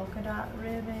any polka dot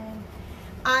ribbon?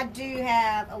 I do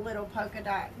have a little polka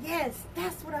dot. Yes,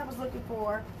 that's what I was looking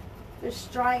for. The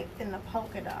stripe and the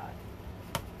polka dot.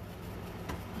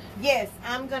 Yes,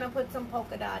 I'm going to put some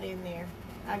polka dot in there.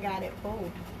 I got it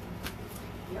pulled.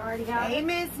 You already got it? Hey,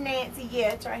 Miss Nancy.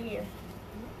 Yeah, it's right here.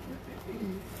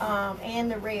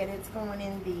 And the red, it's going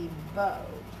in the bow.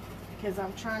 Because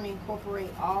I'm trying to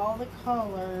incorporate all the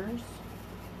colors.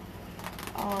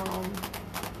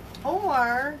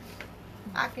 Or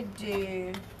I could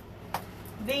do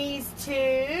these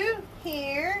two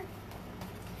here.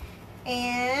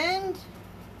 And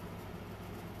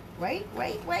wait.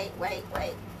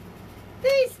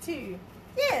 These two.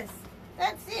 Yes,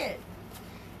 that's it.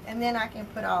 And then I can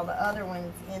put all the other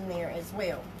ones in there as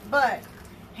well. But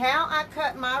how I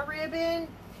cut my ribbon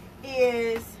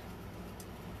is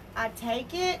I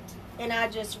take it and I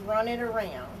just run it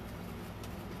around.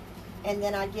 And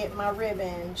then I get my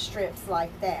ribbon strips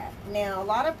like that. Now, a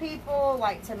lot of people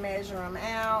like to measure them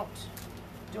out,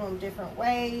 do them different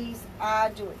ways. I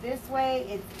do it this way.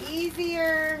 It's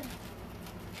easier.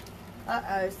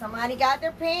 Uh-oh, somebody got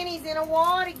their panties in a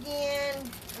wad again.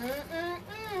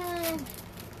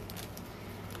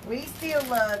 We still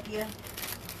love you.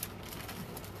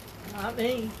 Not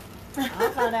me.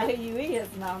 I'll find out who you is.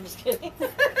 No, I'm just kidding.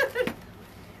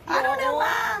 I don't know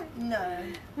why. No.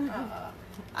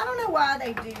 I don't know why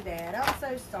they do that. I'm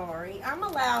so sorry. I'm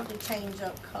allowed to change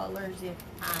up colors if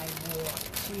I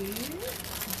want to.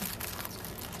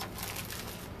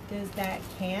 Does that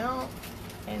count?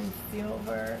 And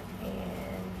silver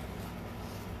and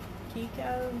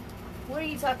Kiko? What are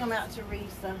you talking about,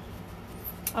 Teresa?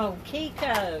 Oh,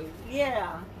 Kiko.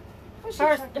 Yeah. What's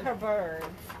Her birds.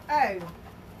 Oh.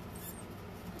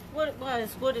 What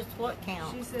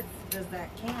count? She said, does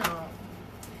that count?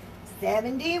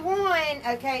 71.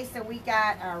 Okay, so we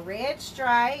got our red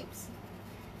stripes.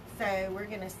 So we're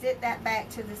going to sit that back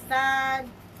to the side.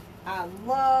 I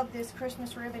love this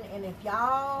Christmas ribbon. And if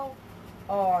y'all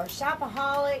are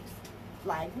shopaholics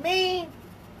like me,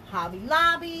 Hobby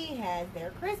Lobby has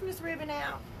their Christmas ribbon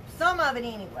out. Some of it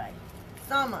anyway.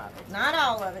 Some of it. Not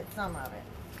all of it, some of it.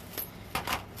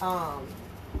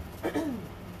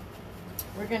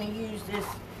 We're going to use this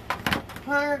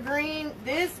Hunter green.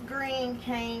 This green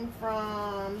came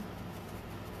from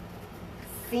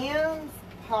Sims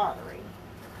Pottery.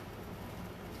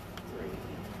 3,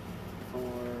 4,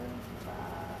 5,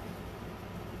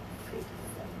 6,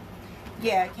 7.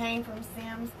 Yeah, it came from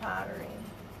Sims Pottery.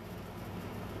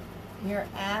 Your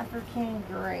African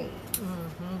gray.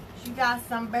 You got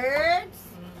some birds?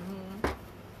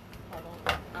 Hold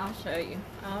on. I'll show you.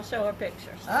 I'll show her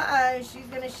pictures. Uh-oh, she's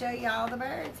going to show you all the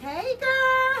birds. Hey,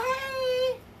 girl.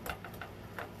 Hey.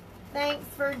 Thanks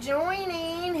for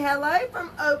joining. Hello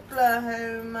from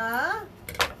Oklahoma.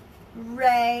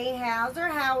 Ray Hauser,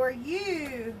 how are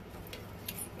you?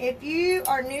 If you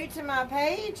are new to my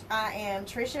page, I am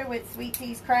Trisha with Sweet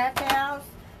Tea's Craft House.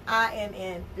 I am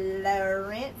in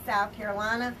Florence, South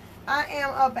Carolina. I am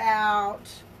about,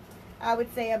 I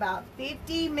would say about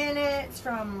 50 minutes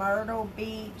from Myrtle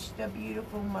Beach, the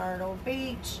beautiful Myrtle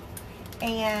Beach.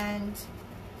 And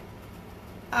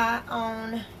I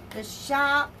own the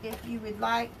shop. If you would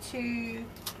like to,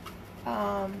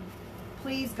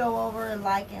 please go over and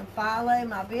like and follow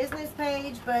my business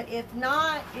page. But if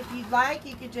not, if you'd like,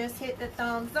 you could just hit the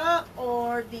thumbs up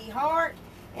or the heart,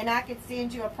 and I could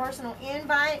send you a personal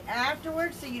invite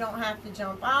afterwards so you don't have to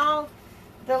jump off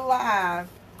the live.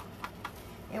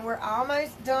 And we're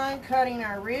almost done cutting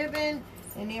our ribbon,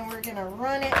 and then we're going to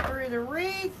run it through the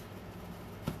wreath.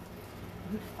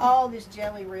 All this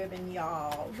jelly ribbon,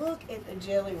 y'all. Look at the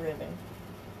jelly ribbon.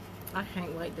 I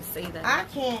can't wait to see that. I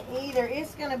can't either.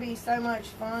 It's going to be so much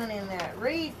fun in that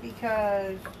wreath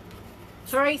because...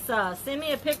 Teresa, send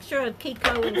me a picture of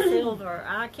Kiko and Silver.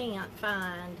 I can't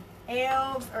find.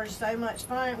 Elves are so much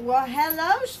fun. Well,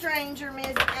 hello, stranger,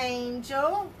 Miss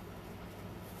Angel.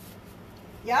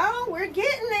 Y'all, we're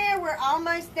getting there. We're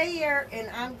almost there. And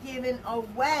I'm giving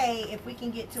away, if we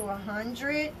can get to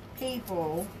 100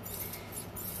 people,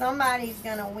 somebody's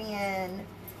going to win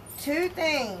 2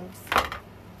 things.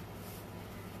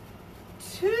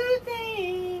 2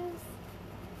 things.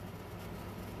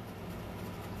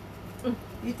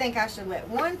 You think I should let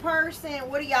one person,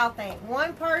 what do y'all think?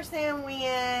 One person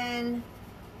win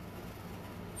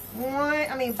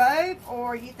both,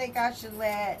 or you think I should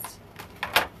let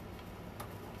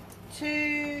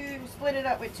 2, split it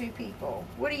up with 2 people?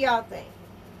 What do y'all think?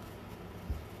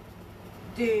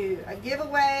 Do a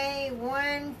giveaway,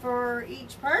 1 for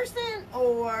each person,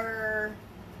 or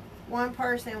 1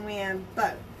 person win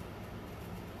both?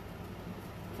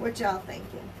 What y'all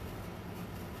thinking?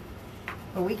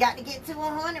 But we got to get to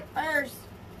 100 first.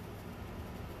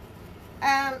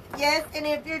 Yes, and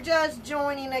if you're just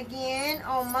joining again,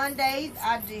 on Mondays,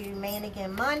 I do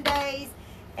Mannequin Mondays.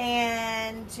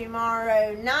 And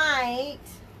tomorrow night,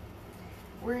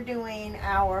 we're doing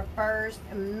our first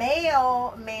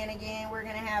male mannequin. We're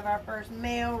going to have our first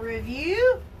male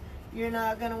review. You're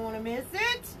not going to want to miss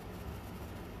it.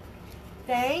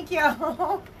 Thank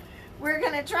y'all. We're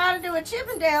going to try to do a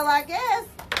Chippendale, I guess.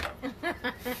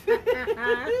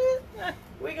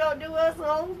 We gonna do us an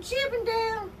old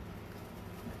Chippendale.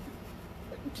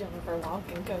 Jennifer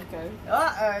walking Coco.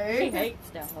 Uh-oh. She hates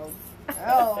dogs.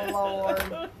 Oh,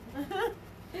 Lord.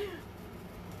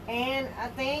 And I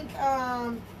think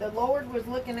the Lord was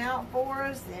looking out for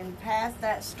us and passed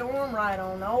that storm right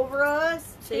on over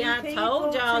us. See, I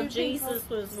told y'all Jesus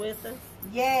was with us.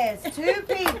 Yes, 2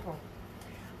 people.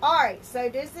 Alright, so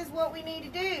this is what we need to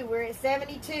do. We're at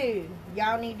 72.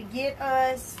 Y'all need to get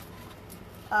us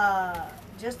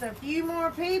just a few more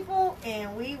people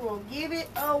and we will give it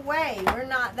away. We're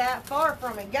not that far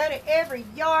from it. Go to every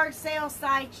yard sale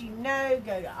site you know.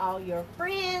 Go to all your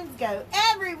friends. Go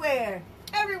everywhere.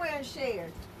 Everywhere and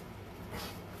share.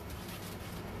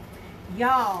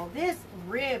 Y'all, this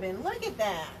ribbon, look at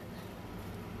that.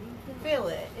 You can feel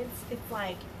it. It's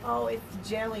like, oh, it's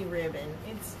jelly ribbon.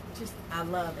 It's just, I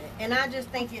love it. And I just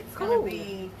think it's going to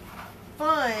be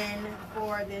fun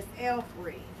for this elf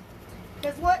wreath.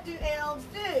 Because what do elves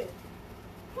do?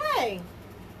 Play.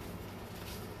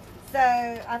 So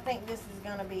I think this is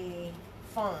going to be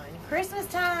fun. Christmas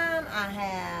time, I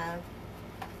have,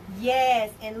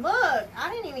 yes, and look, I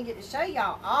didn't even get to show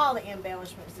y'all all the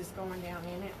embellishments that's going down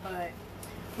in it, but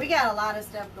we got a lot of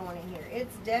stuff going in here.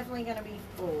 It's definitely going to be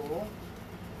full.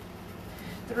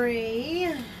 3,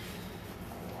 4,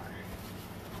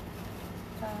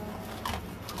 5.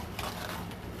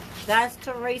 That's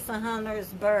Teresa Hunter's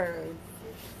bird.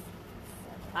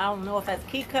 I don't know if that's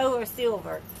Kiko or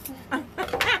Silver.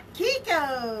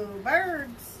 Kiko,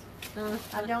 birds.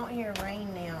 I don't hear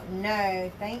rain now. No,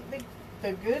 thank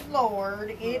the good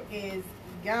Lord, it is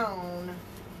gone.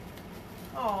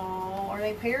 Oh, are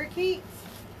they parakeets?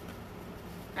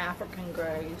 African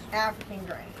grays. African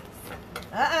grays.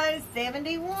 Uh-oh,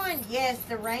 71. Yes,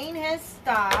 the rain has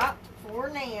stopped for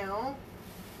now.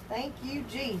 Thank you,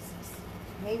 Jesus.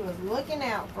 He was looking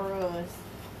out for us.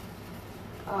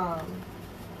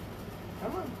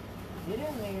 Come on, get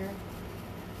in there.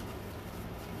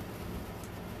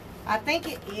 I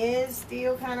think it is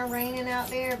still kind of raining out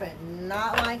there, but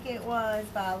not like it was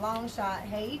by a long shot.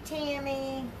 Hey,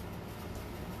 Tammy.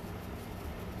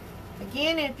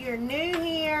 Again, if you're new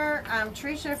here, I'm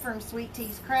Trisha from Sweet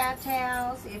Tea's Craft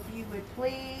House. If you would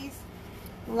please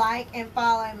like and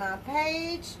follow my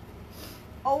page,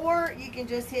 or you can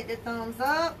just hit the thumbs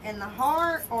up and the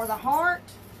heart,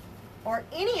 or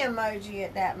any emoji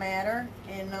at that matter,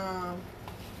 and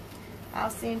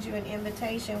I'll send you an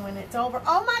invitation when it's over.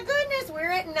 Oh my goodness, we're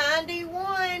at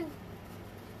 91.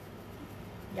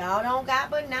 Y'all don't got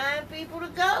but 9 people to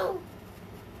go.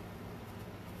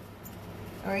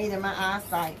 Or either my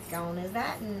eyesight's gone. Is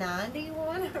that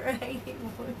 91 or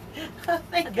 81? I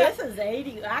think this is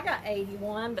 80. I got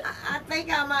 81, but I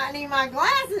think I might need my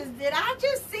glasses. Did I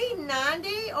just see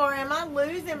 90, or am I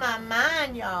losing my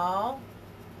mind, y'all?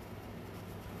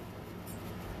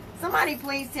 Somebody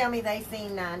please tell me they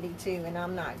seen 92 and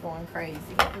I'm not going crazy.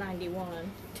 91.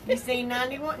 You seen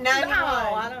 91? 91. No,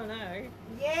 I don't know.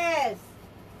 Yes.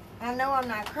 I know I'm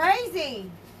not crazy.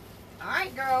 All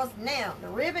right, girls. Now, the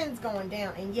ribbon's going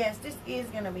down. And yes, this is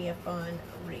going to be a fun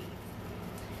read.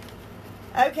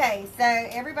 Okay, so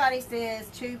everybody says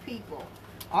 2 people.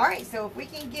 All right, so if we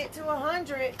can get to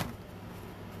 100...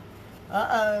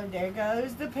 Uh-oh, there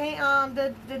goes the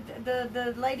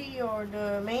lady or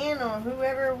the man or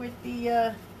whoever with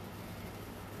the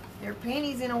their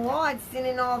panties in a wad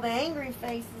sending all the angry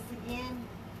faces again.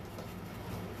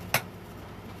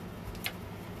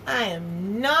 I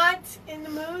am not in the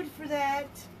mood for that.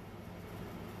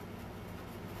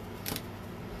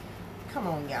 Come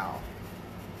on, y'all.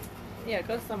 Yeah,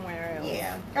 go somewhere else.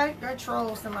 Yeah, go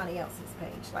troll somebody else's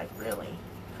page. Like, really?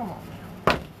 Come on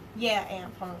now. Yeah,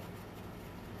 Aunt Punk.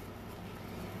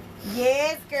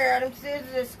 Yes, girl. Them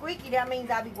scissors are squeaky. That means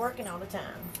I'll be working all the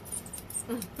time.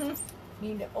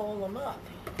 Need to oil them up.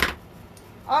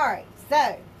 Alright,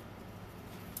 so.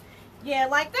 Yeah,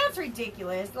 like, that's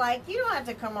ridiculous. Like, you don't have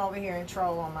to come over here and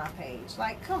troll on my page.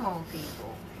 Like, come on,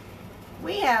 people.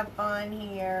 We have fun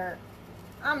here.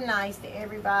 I'm nice to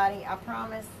everybody. I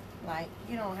promise. Like,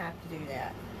 you don't have to do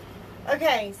that.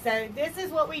 Okay, so this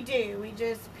is what we do. We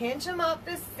just pinch them up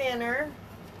the center.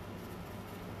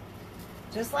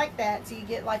 Just like that, so you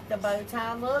get like the bow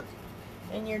tie look.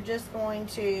 And you're just going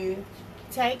to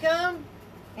take them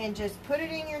and just put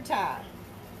it in your tie.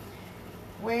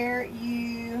 Where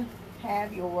you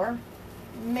have your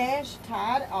mesh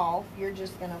tied off, you're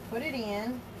just going to put it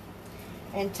in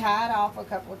and tie it off a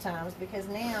couple of times, because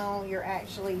now you're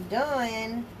actually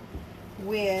done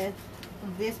with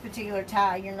this particular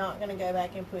tie. You're not going to go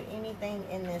back and put anything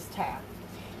in this tie.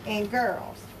 And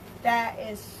girls, that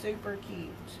is super cute.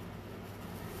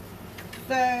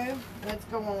 So, let's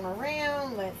go on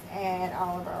around. Let's add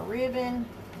all of our ribbon.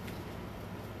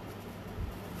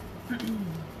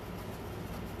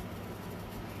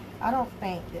 I don't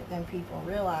think that them people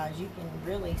realize you can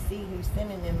really see who's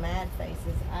sending them mad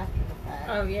faces after the fact.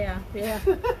 Oh, yeah, yeah.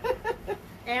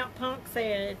 Aunt Punk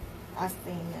said. I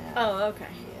seen that. Oh, okay.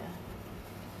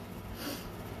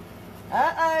 Yeah.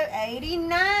 Uh-oh,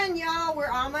 89, y'all.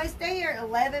 We're almost there.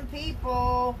 11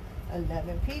 people.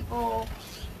 11 people.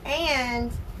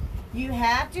 And you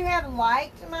have to have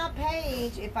liked my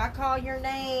page. If I call your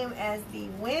name as the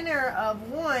winner of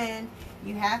one,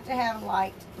 you have to have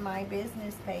liked my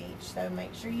business page. So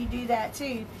make sure you do that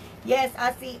too. Yes,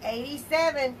 I see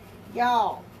 87.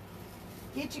 Y'all,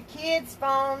 get your kids'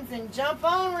 phones and jump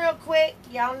on real quick.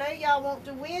 Y'all know y'all want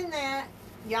to win that.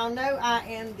 Y'all know I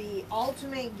am the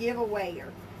ultimate giveawayer.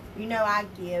 You know I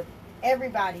give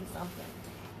everybody something.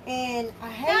 And I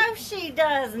hate... No, she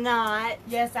does not.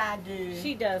 Yes, I do.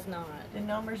 She does not. The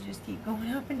numbers just keep going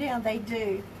up and down. They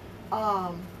do.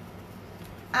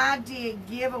 I did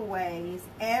giveaways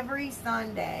every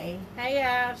Sunday. Hey,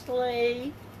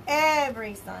 Ashley.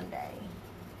 Every Sunday.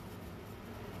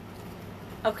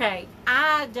 Okay,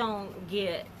 I don't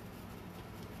get...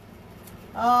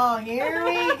 Oh, here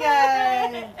we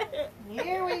go.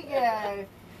 Here we go.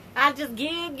 I just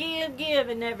give,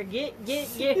 and never get.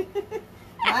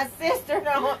 My sister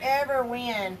don't ever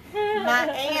win. My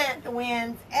aunt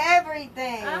wins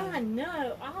everything. I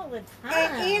know, all the time.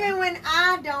 And even when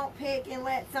I don't pick and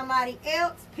let somebody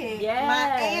else pick, yes.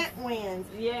 My aunt wins.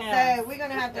 Yes. So we're going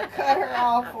to have to cut her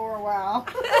off for a while.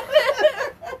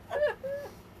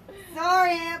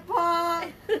 Sorry, Aunt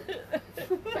Pong.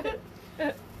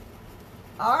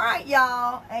 All right,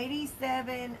 y'all.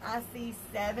 87. I see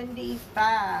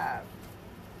 75.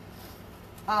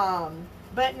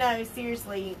 But no,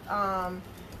 seriously.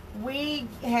 We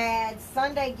had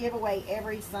Sunday giveaway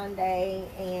every Sunday,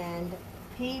 and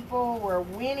people were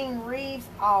winning wreaths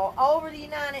all over the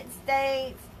United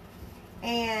States.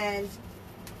 And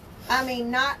I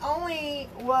mean, not only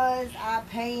was I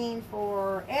paying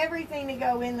for everything to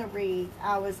go in the wreath,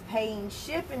 I was paying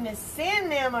shipping to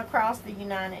send them across the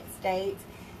United States.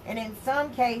 And in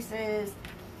some cases,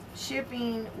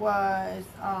 shipping was,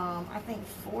 I think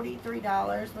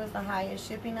 $43 was the highest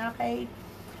shipping I paid.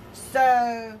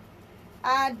 So,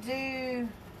 I do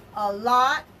a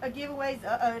lot of giveaways.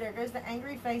 Uh-oh, there goes the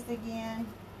angry face again.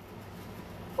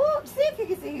 Well, see if you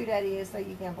can see who that is so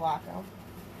you can block them.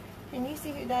 Can you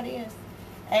see who that is?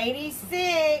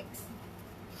 86.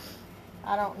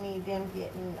 I don't need them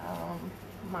getting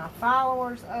my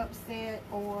followers upset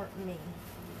or me.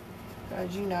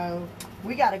 Because, you know,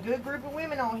 we got a good group of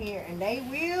women on here, and they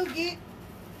will get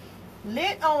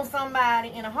lit on somebody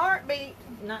in a heartbeat.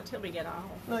 Not till we get off.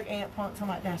 Look, Aunt Punk talking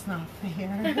about that's not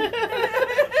fair.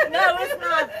 No, it's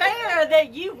not fair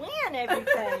that you win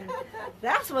everything.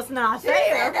 That's what's not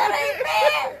fair. That ain't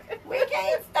fair. We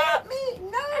can't stop me.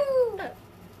 No.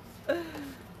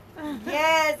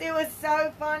 Yes, it was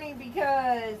so funny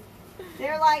because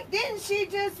they're like, didn't she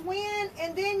just win?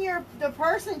 And then the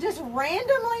person just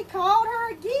randomly called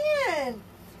her again.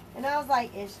 And I was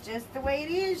like, it's just the way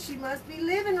it is. She must be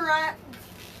living right.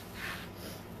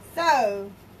 So,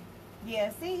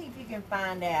 yeah, see if you can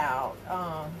find out.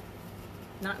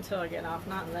 Not until I get off,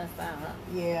 not unless I...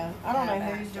 Yeah, I don't know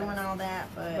who's doing all that,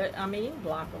 But, I mean, you can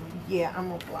block them. Yeah, I'm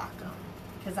going to block them.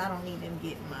 Because I don't need them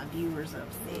getting my viewers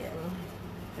upset.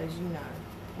 Because, you know,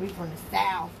 we from the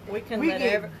South. We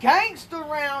get gangster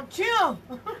around here.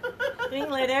 We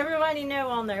can let everybody know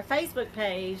on their Facebook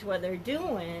page what they're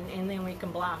doing, and then we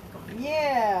can block them.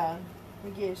 Yeah.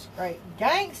 We get straight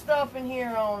gangsta up in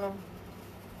here on them.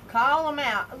 Call them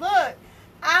out. Look,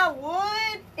 I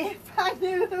would if I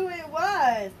knew who it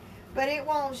was. But it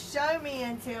won't show me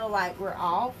until, like, we're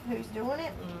off who's doing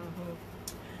it.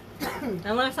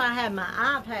 Unless I had my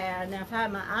iPad. Now, if I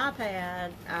had my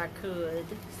iPad, I could.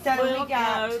 So well, we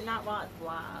got no, not watch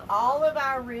live. all of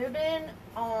our ribbon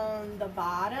on the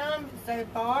bottom so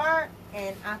far,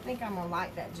 and I think I'm gonna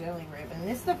like that jelly ribbon.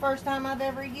 This is the first time I've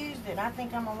ever used it. I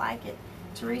think I'm gonna like it.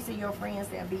 Teresa, your friend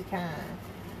said be kind.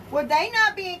 Well, they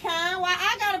not being kind. Why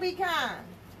I gotta be kind?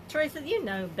 Teresa, you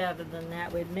know better than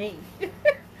that with me.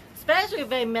 Especially if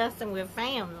they messing with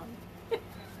family.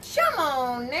 Come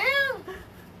on now.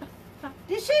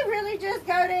 Did she really just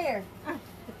go there?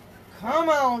 Come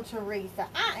on, Teresa.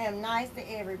 I am nice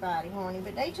to everybody, honey,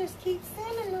 but they just keep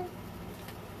sending them.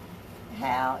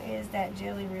 How is that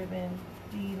jelly ribbon?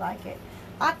 Do you like it?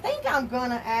 I think I'm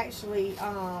gonna actually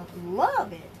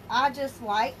love it. I just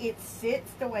like it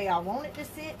sits the way I want it to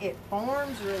sit. It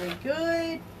forms really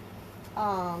good.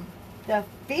 The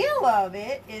feel of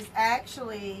it is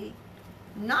actually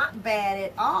not bad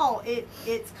at all.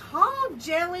 It's called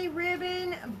jelly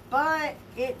ribbon, but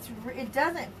it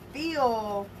doesn't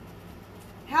feel,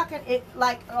 how can it,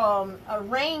 like a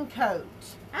raincoat.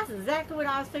 That's exactly what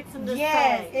I was fixing to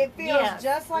Yes, say. it feels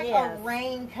just like yes. a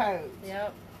raincoat.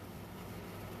 Yep.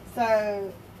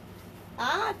 So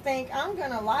I think I'm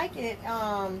gonna like it.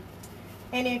 And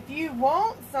if you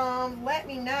want some, let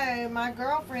me know. My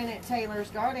girlfriend at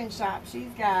Taylor's Garden Shop, she's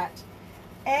got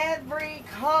every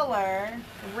color,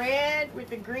 red with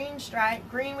the green stripe,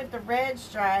 green with the red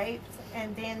stripes,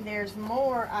 and then there's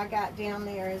more I got down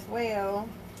there as well.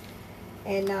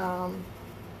 And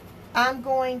I'm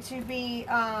going to be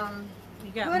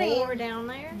you got more down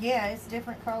there? Yeah, it's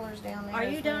different colors down there. Are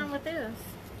you done with this?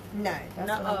 No, that's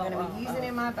what I'm going to be using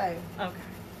in my bow. Okay.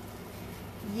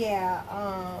 Yeah,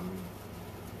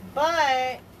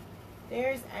 but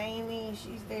there's Amy,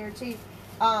 she's there too.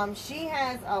 She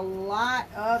has a lot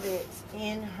of it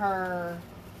in her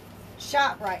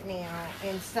shop right now,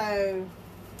 and so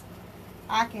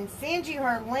I can send you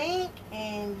her link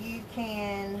and you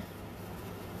can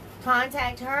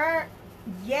contact her.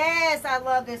 Yes, I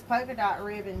love this polka dot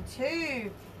ribbon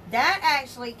too. That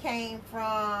actually came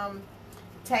from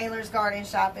Taylor's Garden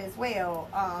Shop as well.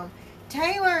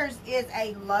 Taylor's is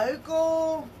a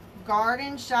local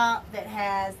garden shop that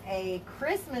has a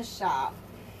Christmas shop,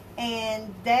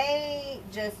 and they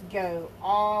just go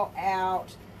all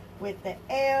out with the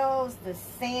elves, the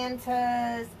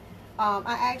Santas. I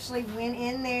actually went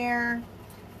in there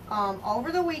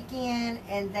over the weekend,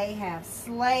 and they have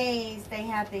sleighs, they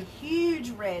have the huge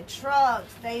red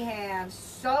trucks, they have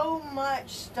so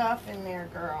much stuff in there,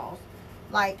 girls.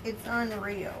 Like, it's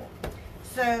unreal.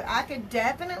 So I could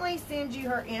definitely send you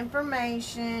her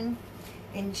information,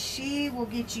 and she will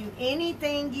get you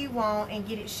anything you want and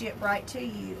get it shipped right to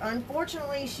you.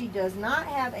 Unfortunately, she does not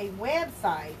have a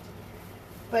website,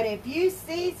 but if you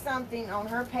see something on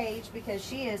her page, because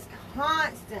she is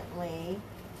constantly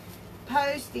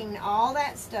posting all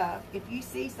that stuff, if you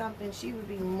see something, she would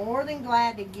be more than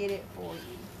glad to get it for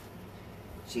you.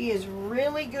 She is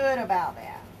really good about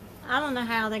that. I don't know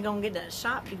how they're going to get that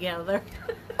shop together.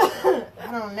 I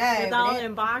don't know. With all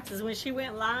them boxes. When she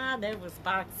went live, there was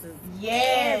boxes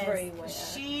yes, everywhere.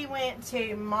 She went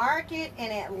to market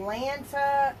in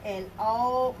Atlanta, and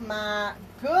oh my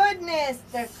goodness,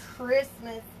 the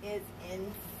Christmas is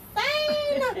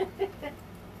insane.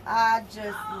 I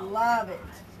just love it.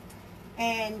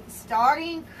 And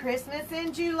starting Christmas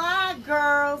in July,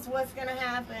 girls, what's going to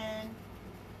happen?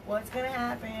 What's going to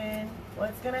happen?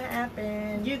 What's going to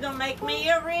happen? You're going to make me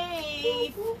a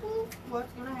wreath.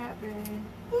 What's going to happen?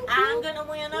 I'm going to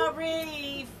win a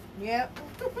wreath. Yep.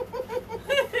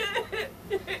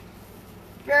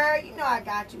 Girl, you know I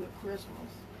got you at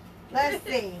Christmas. Let's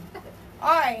see.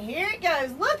 All right, here it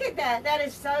goes. Look at that. That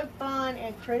is so fun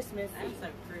and Christmassy. That's so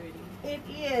pretty. It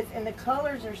is, and the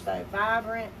colors are so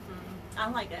vibrant. I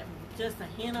like that. Just a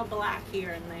hint of black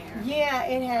here and there. Yeah,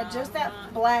 it had just that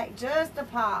black, just a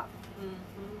pop.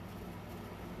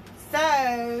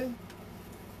 So,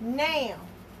 now.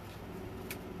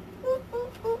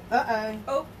 Uh-oh.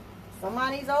 Oh.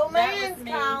 Somebody's old man's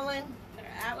calling.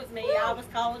 That was me. I was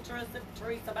calling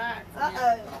Teresa back.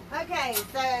 Uh-oh. Okay,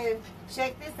 so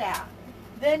check this out.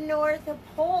 The North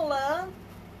Pole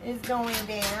is going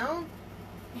down.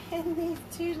 And these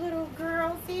two little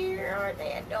girls here, aren't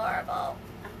they adorable?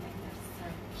 I think they're so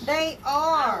cute. They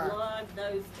are. I love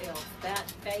those elves. That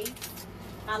face.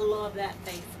 I love that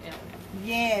face elf.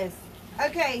 Yes.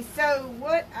 Okay, so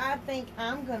what I think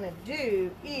I'm going to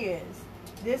do is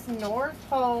this North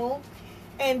Pole,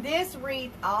 and this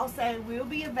wreath also will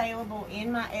be available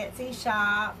in my Etsy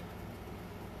shop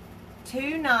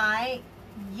tonight.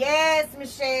 Yes,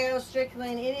 Michelle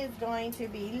Strickland, it is going to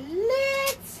be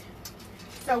lit.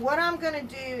 So what I'm going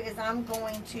to do is I'm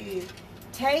going to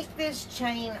take this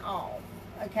chain off,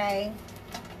 okay?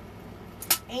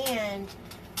 And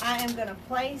I am going to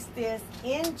place this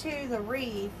into the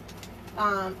wreath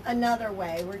another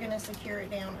way. We're going to secure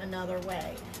it down another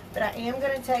way. But I am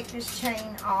going to take this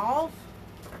chain off,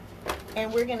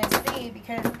 and we're going to see,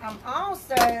 because I'm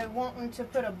also wanting to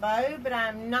put a bow, but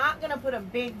I'm not going to put a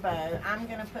big bow. I'm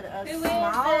going to put a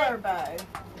smaller bow.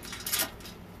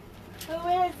 Who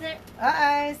is it?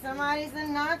 Uh-oh, somebody's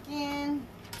a-knocking.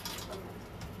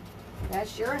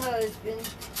 That's your husband.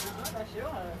 That's your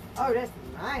husband. Oh, that's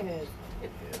my husband.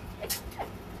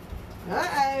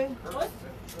 Uh-oh.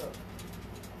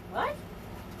 What?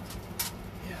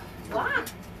 Yeah. Why?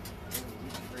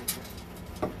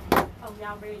 Oh,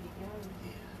 y'all ready to go?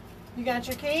 You got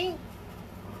your key?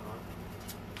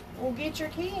 Well, get your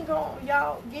key and go.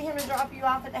 Y'all get him to drop you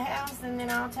off at the house, and then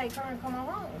I'll take her and come on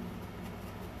home.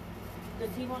 Does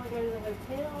he want to go to the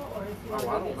hotel, or does he want to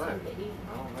go get something to eat?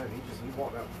 I don't know. He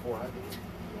walked out before I did.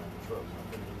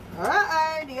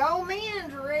 Uh-oh, the old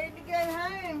man's ready to go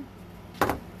home. All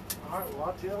right, well,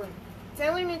 I'll tell him.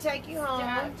 Tell him to take you home.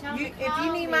 Tell him to If you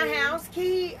call need my me. house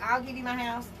key, I'll give you my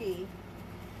house key.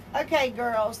 Okay,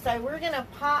 girls, so we're going to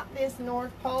pop this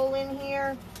North Pole in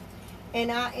here.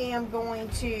 And I am going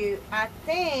to, I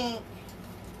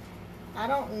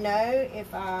don't know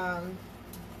if,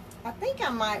 I think I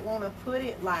might want to put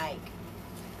it like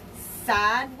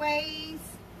sideways,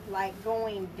 like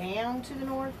going down to the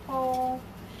North Pole.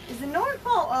 Is the North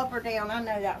Pole up or down? I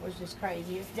know that was just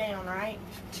crazy. It's down, right?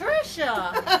 Trisha!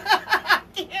 I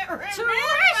can't remember.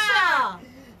 Trisha!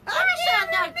 I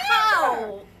can't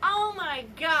Nicole! Oh my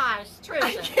gosh, I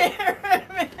Trisha. can't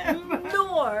remember.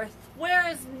 North. Where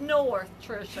is North,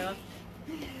 Trisha?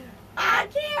 I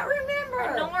can't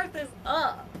remember. North is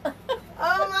up.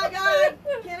 Oh my God.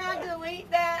 Can I delete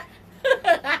that?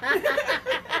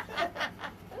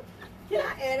 Can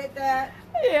I edit that?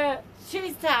 Yeah,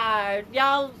 she's tired.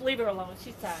 Y'all leave her alone.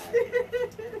 She's tired.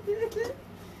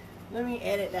 Let me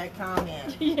edit that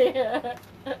comment. Yeah.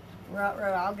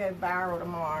 Ruh-roh, I'll go viral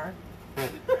tomorrow.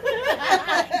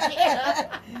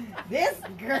 Yeah. This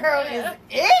girl is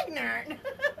ignorant.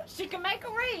 She can make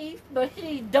a wreath, but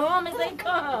she's dumb as they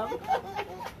come.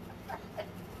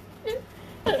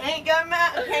 Can't go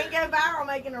viral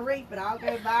making a wreath, but I'll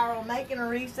go viral making a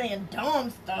wreath saying dumb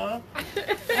stuff.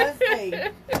 Let's see.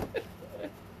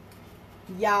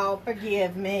 Y'all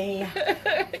forgive me.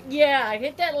 Yeah,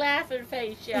 hit that laughing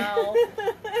face, y'all.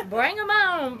 Bring them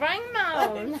on. Bring them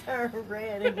on. I'm so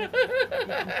ready.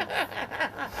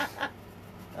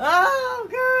 Oh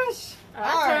gosh.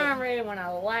 I All turn right. red when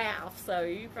I laugh,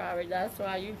 so that's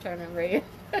why you turning red.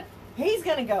 He's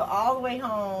gonna go all the way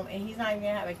home, and he's not even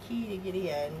gonna have a key to get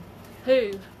in.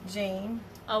 Who? Gene.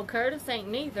 Oh, Curtis ain't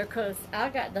neither, cause I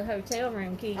got the hotel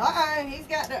room key. He's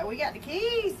got we got the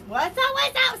keys. What's up?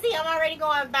 What's up? See, I'm already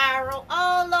going viral.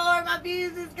 Oh Lord, my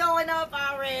views is going up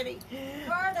already.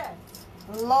 Curtis.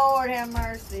 Lord have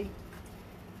mercy.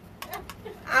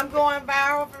 I'm going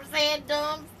viral from saying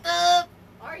dumb stuff.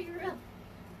 Are you really?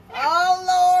 Oh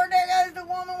Lord, there goes the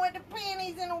woman with the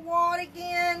pennies in the water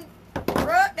again.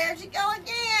 Look, there she go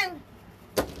again.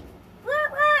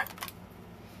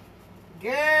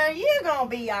 Girl, you gonna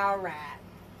be alright.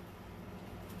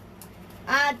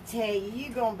 I tell you, you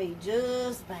gonna be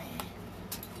just fine.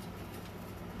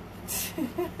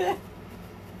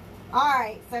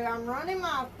 Alright, so I'm running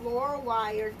my floor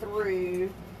wire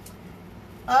through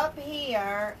up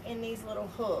here in these little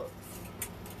hooks.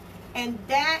 And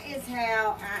that is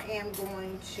how I am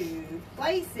going to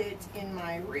place it in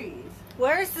my wreath.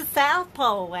 Where's the South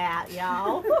Pole at,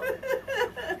 y'all?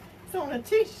 It's on a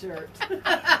t-shirt.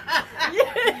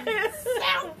 Yes,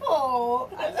 South Pole.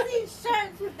 I see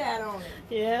shirts with that on it.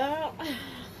 Yeah.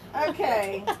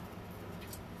 Okay.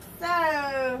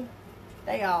 So,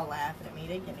 they all laughing at me.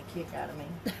 They getting a kick out of me.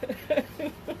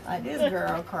 Like, this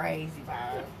girl crazy,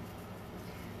 bro.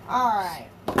 Alright.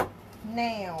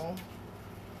 Now,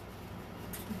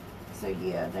 so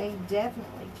yeah, they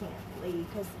definitely can't leave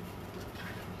because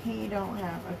he don't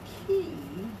have a key.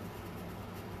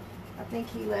 I think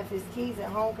he left his keys at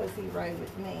home because he rode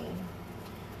with me.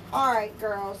 Alright,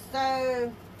 girls.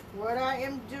 So, what I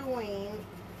am doing...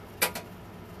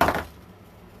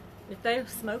 If they were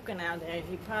smoking out there,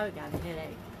 he probably got a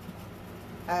headache.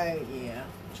 Oh, yeah.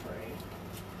 True.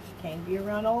 Can't be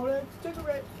around all that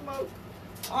cigarette smoke.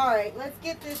 Alright, let's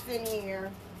get this in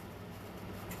here.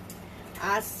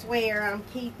 I swear I'm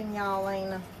keeping y'all,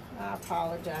 Lena. I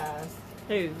apologize.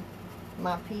 Who?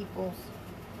 My peoples.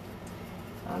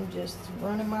 I'm just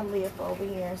running my lip over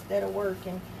here instead of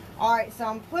working. Alright, so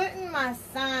I'm putting my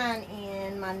sign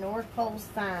in, my North Pole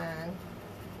sign.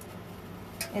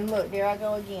 And look, there I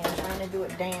go again, trying to do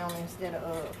it down instead of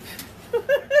up.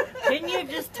 Didn't you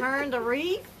just turn the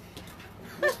wreath?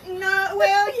 No,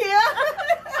 well, yeah.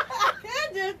 I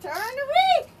just turned the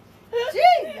wreath.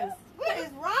 Jesus, what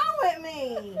is wrong with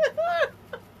me?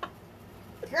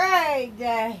 Great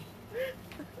day.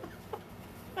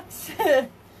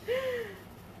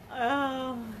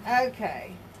 Oh.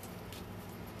 Okay.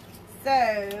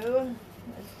 So,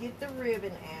 let's get the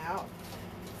ribbon out.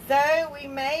 So, we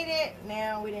made it.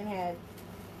 Now, we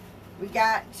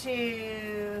got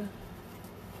to,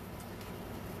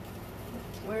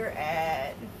 we're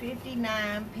at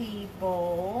 59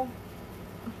 people.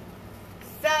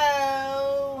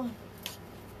 So,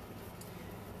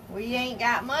 we ain't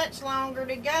got much longer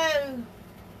to go.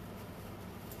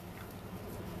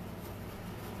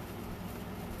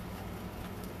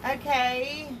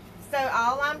 Okay, so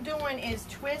all I'm doing is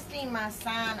twisting my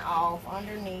sign off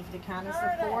underneath to kind of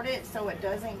support it so it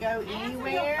doesn't go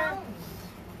anywhere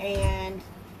and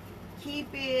keep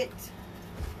it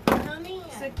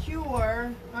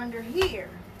secure under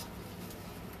here.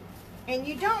 And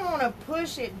you don't want to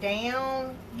push it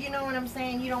down, you know what I'm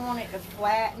saying? You don't want it to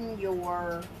flatten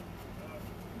your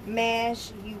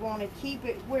mesh. You want to keep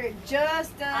it where it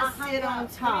just does sit on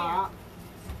top.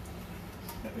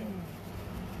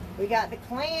 We got the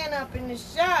clan up in the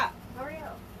shop. Hurry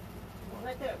up. We'll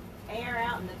let the air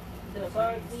out and the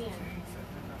bugs in.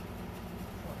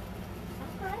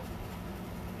 Okay.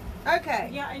 Okay.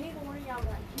 Yeah, I need to worry y'all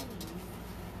got keys.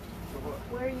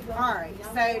 Where are you going? Alright,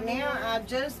 so now I'm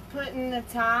just putting the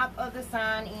top of the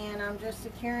sign in. I'm just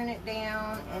securing it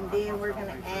down, and then we're going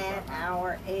to add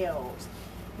our L's.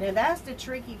 Now that's the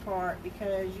tricky part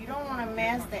because you don't want to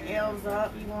mess the L's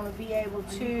up. You want to be able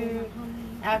to,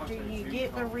 after you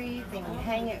get the wreath and you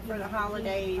hang it for the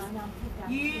holidays,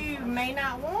 you may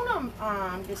not want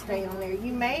them to stay on there.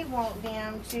 You may want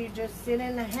them to just sit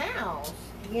in the house,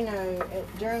 you know,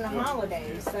 during the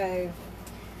holidays. So,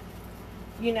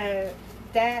 you know,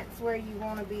 that's where you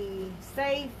want to be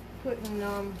safe, putting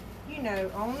them, you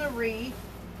know, on the wreath.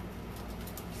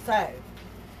 So,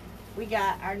 we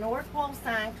got our North Pole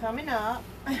sign coming up.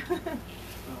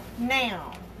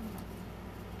 Now,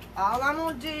 all I'm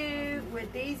going to do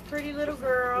with these pretty little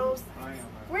girls,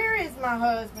 where is my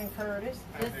husband, Curtis?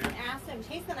 Just ask him.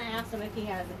 He's going to ask him if he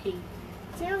has a key.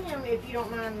 Tell him, if you don't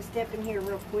mind, to step in here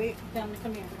real quick. Tell him to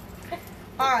come here.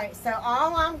 Alright, so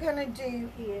all I'm going to do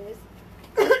is,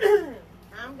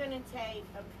 I'm going to take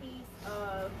a piece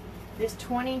of this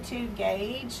 22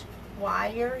 gauge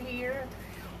wire here,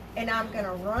 and I'm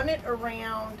gonna run it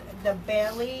around the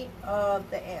belly of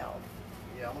the elf.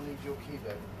 Yeah, I'm gonna need your key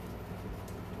back.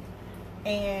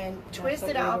 And twist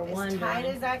what it we off were as wondering. tight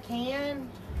as I can.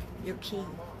 Your key.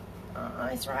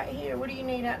 It's right here. What do you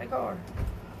need out the car? I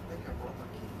think I brought my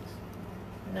keys.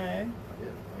 No. I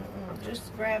did.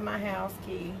 Just grab my house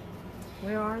key.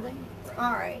 Where are they?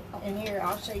 All right, and here,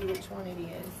 I'll show you which one it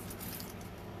is. Is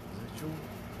that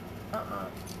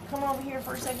yours? Come over here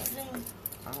for a second, Zane.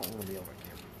 I don't want to be on my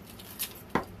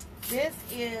camera. This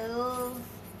is...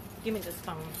 Give me this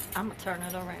phone. I'm going to turn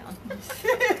it around.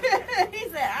 He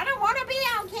said, I don't want to be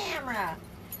on camera.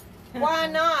 Why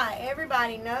not?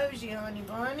 Everybody knows you, honey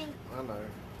bunny. I know.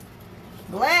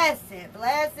 Bless it,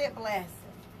 bless it, bless it.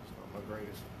 It's not my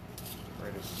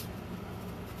greatest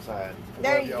side.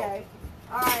 There Love you y'all. go.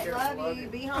 All right, Careful, love you. you.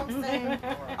 Be home soon.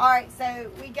 All right, so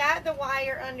we got the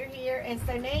wire under here, and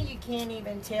so now you can't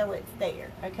even tell it's there,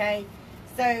 okay?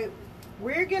 So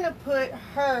we're going to put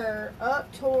her up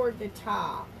toward the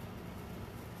top,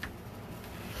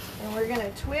 and we're going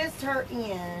to twist her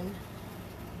in.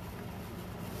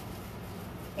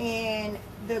 And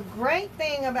the great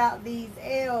thing about these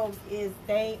elves is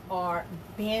they are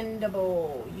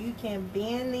bendable. You can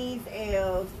bend these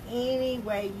elves any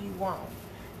way you want.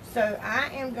 So I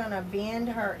am going to bend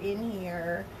her in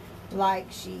here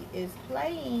like she is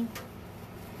playing.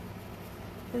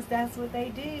 Because that's what they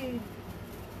do.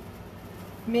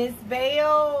 Miss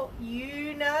Belle,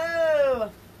 you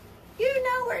know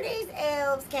where these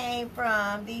elves came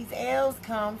from. These elves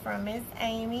come from Miss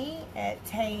Amy at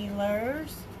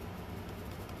Taylor's.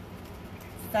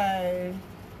 So,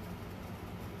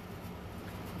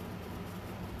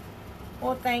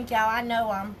 well, thank y'all. I know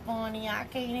I'm funny. I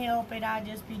can't help it. I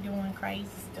just be doing crazy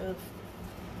stuff.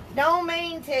 Don't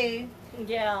mean to.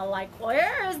 Yeah, like,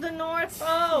 where is the North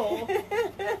Pole?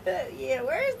 Yeah,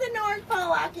 where's the North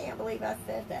Pole? I can't believe I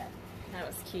said that. That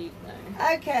was cute,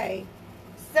 though. Okay,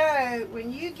 so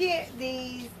when you get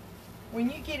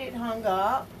it hung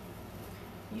up,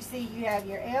 you see you have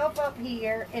your elf up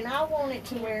here, and I want it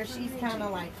to where she's kind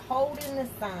of like holding the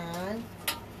sign,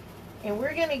 and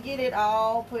we're going to get it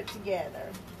all put together.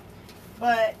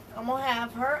 But I'm going to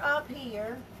have her up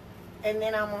here, and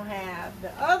then I'm going to have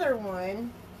the other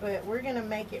one, but we're going to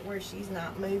make it where she's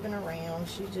not moving around.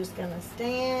 She's just going to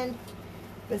stand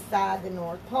beside the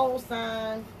North Pole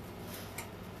sign.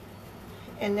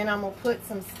 And then I'm going to put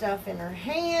some stuff in her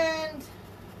hand,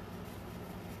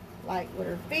 like with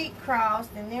her feet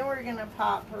crossed. And then we're going to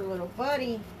pop her little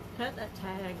buddy. Cut that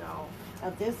tag off.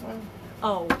 Of this one.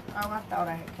 Oh, Oh, I thought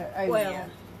I had cut. Oh, well, yeah.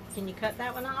 can you cut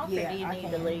that one off, Yeah, or do you I need to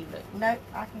can. leave it? Nope,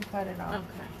 I can cut it off.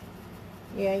 Okay.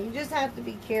 Yeah, you just have to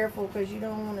be careful because you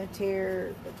don't want to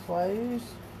tear the clothes.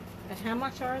 And how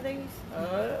much are these?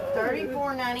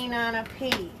 $34.99 a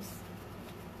piece.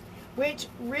 Which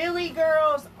really,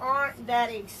 girls, aren't that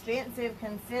expensive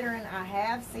considering I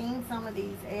have seen some of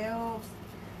these elves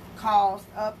cost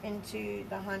up into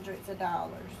the hundreds of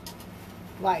dollars.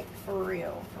 Like, for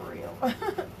real, for real.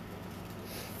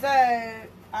 So,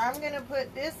 I'm going to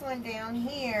put this one down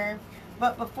here.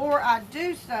 But before I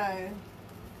do so,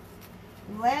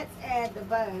 let's add the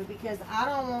bow because I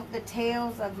don't want the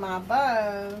tails of my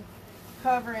bow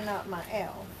covering up my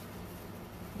elf.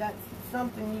 That's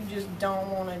something you just don't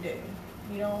want to do.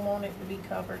 You don't want it to be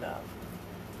covered up.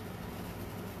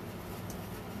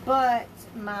 But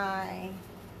my...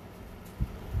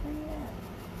 Where you at?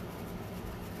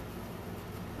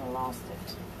 I lost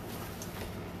it.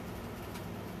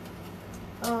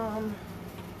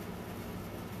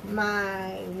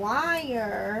 My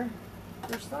wire,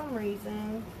 for some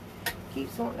reason,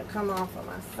 keeps wanting to come off of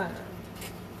my sign.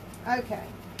 Okay.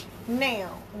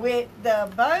 Now, with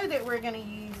the bow that we're going to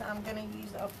use, I'm going to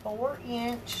use a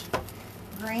 4-inch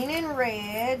green and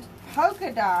red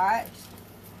polka dot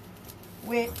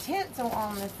with tinsel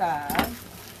on the side.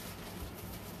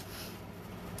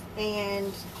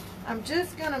 And I'm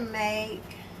just going to make,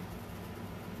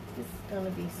 this is going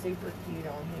to be super cute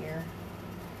on here.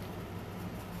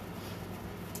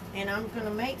 And I'm going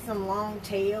to make some long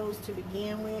tails to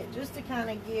begin with, just to kind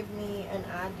of give me an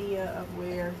idea of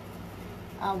where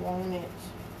I want it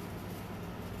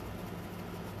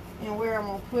and where I'm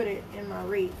going to put it in my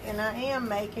wreath. And I am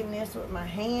making this with my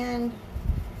hand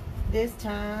this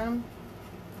time.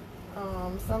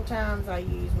 Sometimes I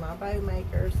use my bow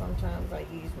maker, sometimes I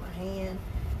use my hand.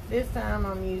 This time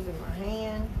I'm using my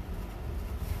hand.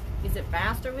 Is it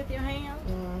faster with your hand?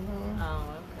 Mm-hmm.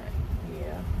 Oh, okay.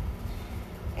 Yeah.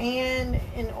 And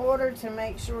in order to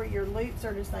make sure your loops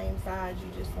are the same size,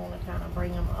 you just want to kind of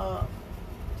bring them up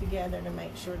together to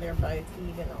make sure they're both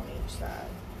even on each side.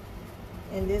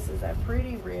 And this is a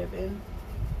pretty ribbon.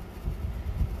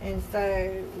 And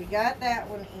so we got that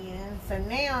one in. So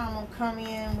now I'm going to come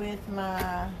in with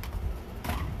my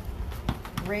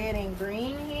red and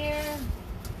green here.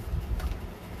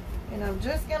 And I'm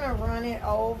just going to run it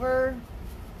over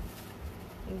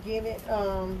and give it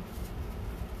a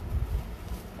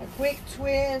quick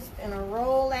twist and a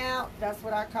roll out. That's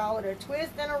what I call it, a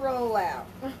twist and a roll out.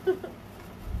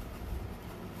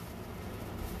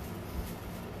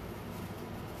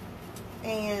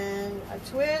 And a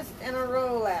twist and a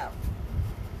roll out.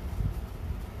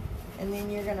 And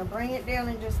then you're going to bring it down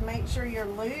and just make sure your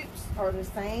loops are the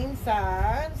same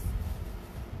size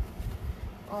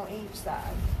on each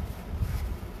side.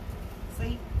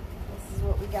 See, this is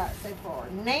what we got so far.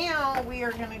 Now we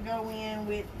are going to go in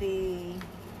with the,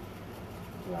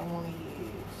 what do I want to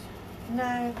use?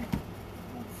 No,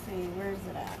 let's see, where's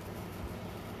it at?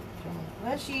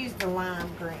 Let's use the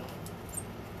lime green.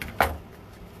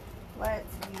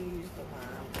 Let's use the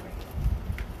lime green.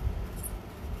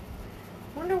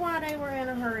 Wonder why they were in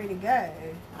a hurry to go.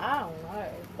 I don't know.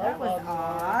 That was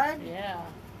odd. Yeah.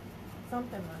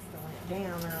 Something must have went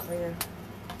down out there.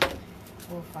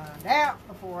 We'll find out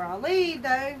before I leave,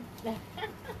 though.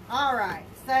 Alright,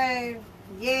 so,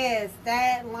 yes,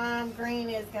 that lime green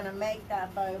is going to make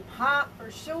that bow pop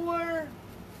for sure.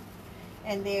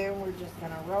 And then we're just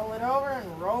going to roll it over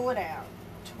and roll it out.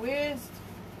 Twist,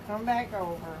 come back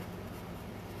over.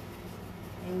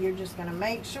 And you're just going to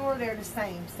make sure they're the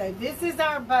same. So this is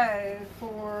our bow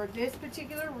for this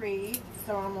particular wreath.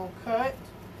 So I'm going to cut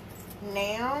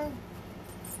now.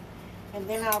 And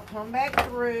then I'll come back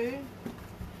through.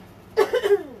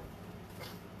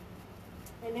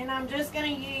 And then I'm just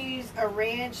going to use a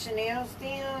red chenille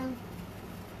stem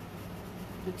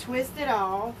to twist it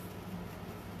off.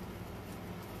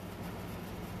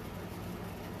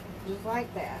 Just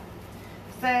like that.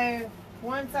 So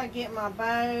once I get my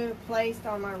bow placed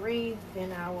on my wreath,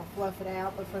 then I will fluff it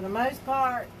out. But for the most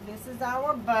part, this is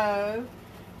our bow.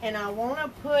 And I want to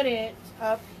put it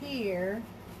up here.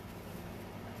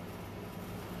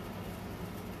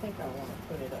 I think I want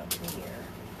to put it up here.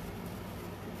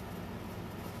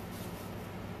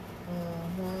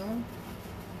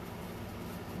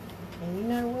 And you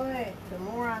know what? The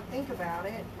more I think about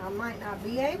it, I might not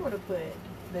be able to put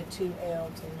the 2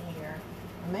 L's in here.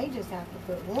 I may just have to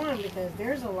put one because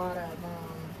there's a lot of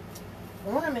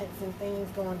ornaments and things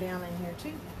going down in here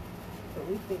too. But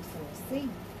we fixing to see.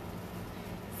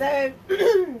 So,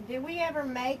 did we ever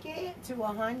make it to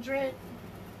 100? I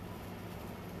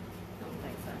don't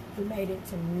think so. We made it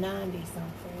to 90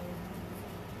 something.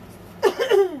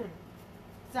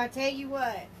 So I tell you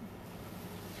what,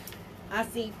 I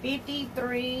see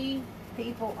 53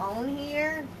 people on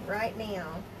here right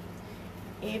now.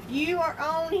 If you are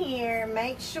on here,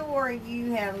 make sure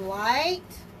you have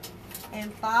liked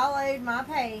and followed my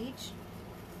page.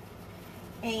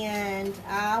 And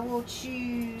I will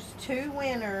choose 2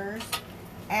 winners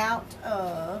out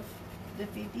of the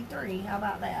 53. How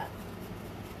about that?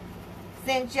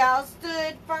 Since y'all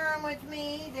stood firm with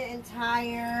me the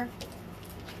entire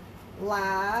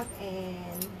live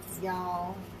and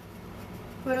y'all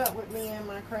put up with me and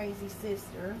my crazy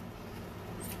sister.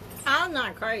 I'm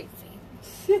not crazy.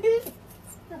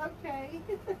 Okay.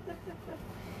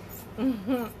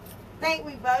 Think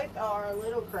we both are a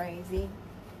little crazy.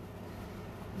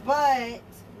 But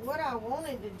what I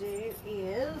wanted to do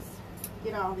is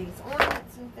get all these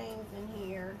ornaments and things in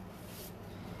here.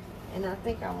 And I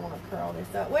think I want to curl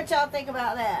this up. What y'all think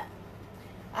about that?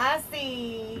 I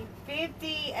see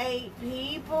 58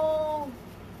 people.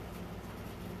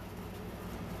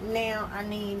 Now I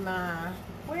need my,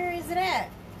 where is it at?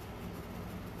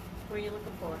 What are you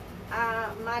looking for?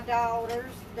 My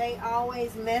daughters, they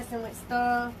always messing with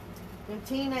stuff. The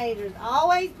teenagers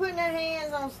always putting their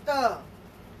hands on stuff.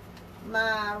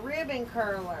 My ribbon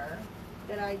curler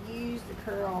that I use to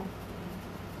curl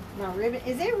my ribbon.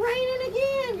 Is it raining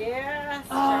again? Yes.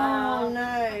 Oh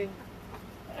no.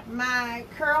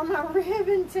 Curl my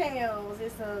ribbon tails.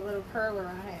 It's a little curler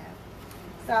I have.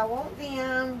 So I want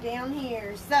them down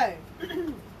here. So,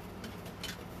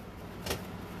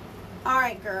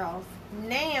 alright girls,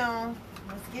 now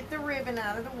let's get the ribbon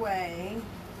out of the way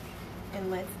and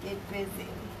let's get busy.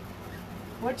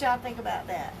 What y'all think about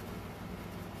that?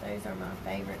 Those are my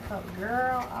favorite colors.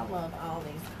 Girl, I love all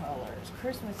these colors.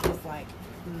 Christmas is like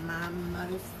my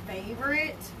most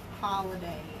favorite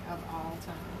holiday of all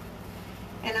time.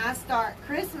 And I start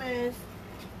Christmas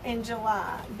in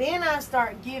July. Then I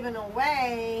start giving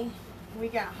away. We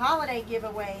got holiday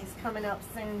giveaways coming up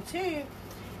soon too.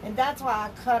 And that's why I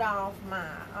cut off my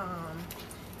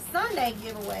Sunday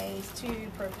giveaways to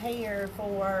prepare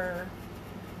for,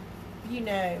 you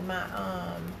know, my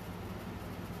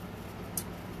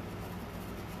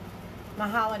my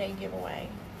holiday giveaway.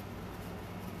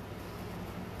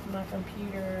 My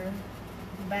computer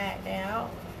backed out.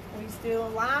 We still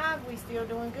alive? We still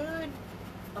doing good?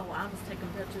 Oh, I was taking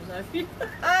pictures of you.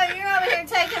 Oh, you're over here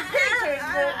taking pictures.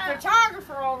 The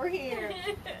photographer over here.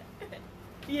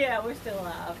 Yeah, we're still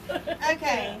alive.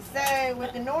 Okay, so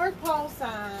with the North Pole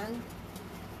sign,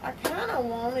 I kind of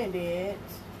wanted it.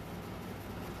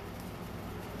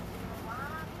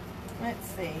 Let's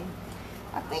see.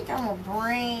 I think I'm going to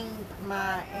bring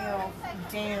my elf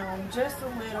down just a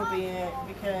little bit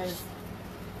because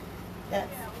that's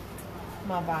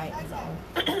my bite is on.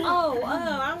 Oh,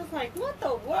 I was like, what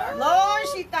the world? Lord,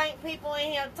 she think people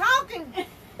in here talking.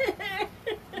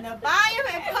 The volume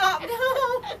had popped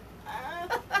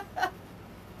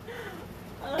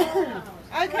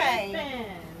on. Okay.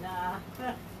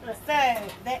 So,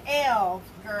 the elf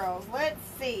girls, let's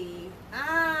see.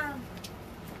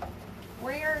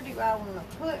 Where do I want to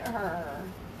put her?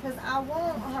 Because I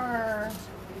want her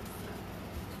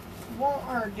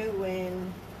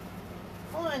doing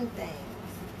fun things.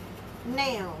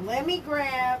 Now, let me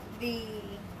grab the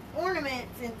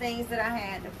ornaments and things that I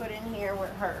had to put in here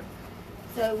with her.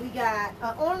 So we got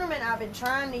an ornament I've been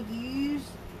trying to use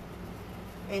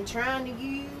and trying to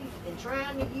use and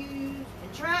trying to use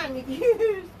and trying to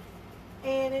use,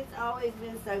 and it's always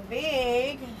been so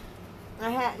big I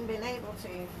hadn't been able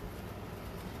to.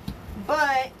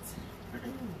 But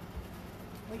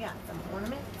we got some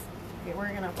ornaments that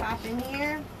we're gonna pop in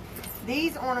here.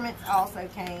 These ornaments also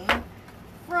came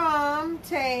from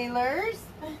Taylor's.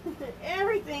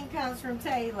 Everything comes from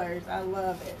Taylor's. I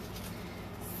love it.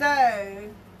 So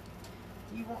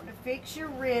you want to fix your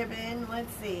ribbon.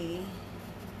 Let's see.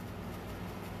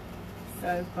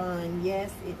 So fun.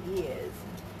 Yes, it is.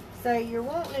 So you're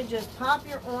wanting to just pop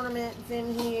your ornaments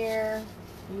in here.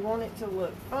 You want it to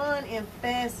look fun and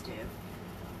festive.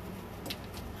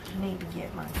 I need to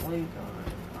get my glue gun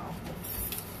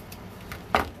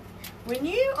off. When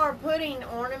you are putting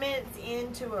ornaments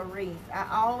into a wreath, I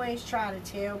always try to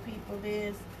tell people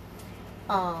this.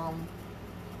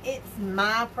 It's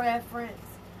my preference.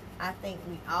 I think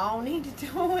we all need to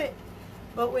do it.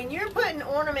 But when you're putting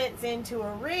ornaments into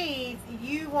a wreath,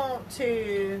 you want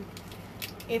to,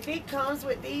 if it comes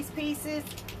with these pieces,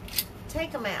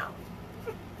 take them out.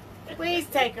 Please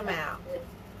take them out.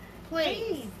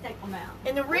 Please take them out.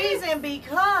 And the reason,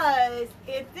 because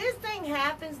if this thing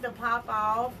happens to pop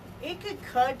off, it could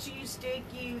cut you, stick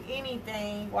you,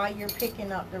 anything while you're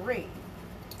picking up the wreath.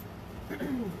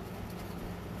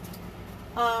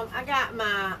 I got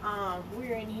my,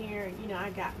 we're in here, you know, I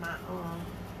got my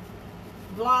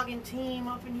vlogging team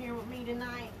up in here with me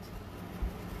tonight.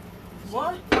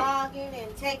 What? Vlogging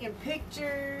and taking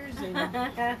pictures.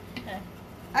 And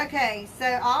okay,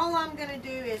 so all I'm going to do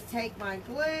is take my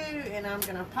glue and I'm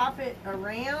going to pop it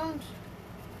around.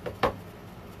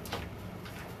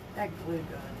 That glue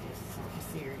gun is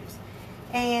something serious.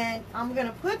 And I'm going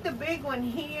to put the big one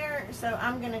here. So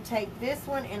I'm going to take this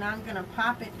one and I'm going to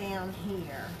pop it down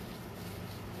here.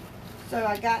 So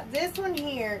I got this one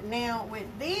here. Now with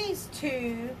these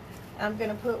two, I'm going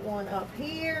to put one up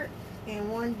here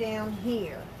and one down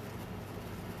here.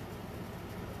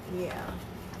 Yeah.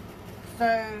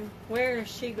 So where is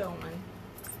she going?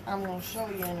 I'm going to show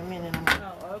you in a minute. I'm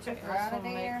gonna okay. take her out of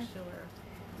there. Sure.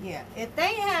 Yeah. If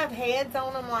they have heads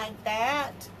on them like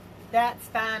that, that's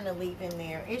fine to leave in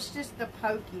there. It's just the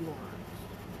pokey ones.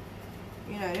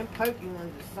 You know, them pokey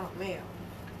ones is something else.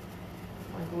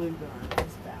 My glue gun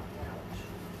is about out.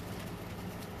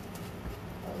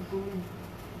 Glue.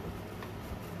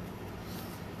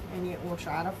 And it will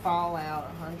try to fall out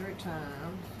 100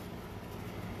 times.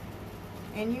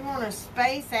 And you want to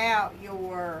space out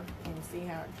your, and see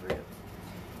how it drips.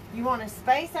 You want to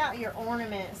space out your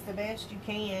ornaments the best you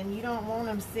can. You don't want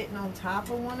them sitting on top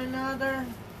of one another.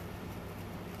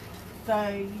 So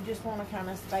you just want to kind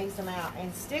of space them out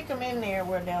and stick them in there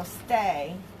where they'll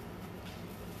stay.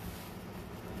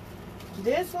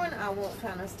 This one I want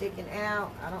kind of sticking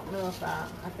out. I don't know if I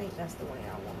think that's the way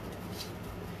I want it.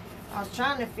 I was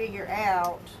trying to figure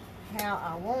out how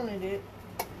I wanted it.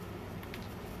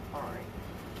 All right.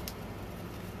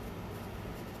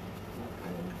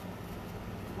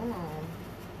 Come on.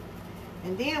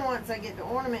 And then once I get the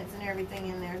ornaments and everything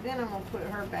in there, then I'm going to put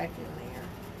her back in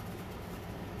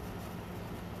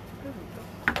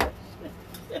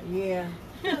there.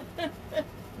 Yeah.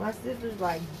 My sister's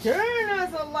like, darn,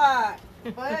 that's a lot.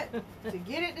 But to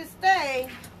get it to stay,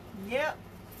 yep.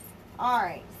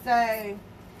 Alright, so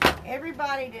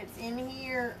everybody that's in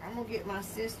here, I'm going to get my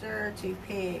sister to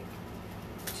pick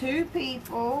 2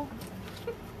 people.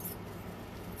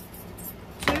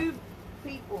 2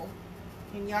 people.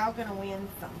 And y'all going to win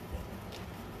something.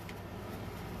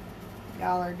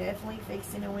 Y'all are definitely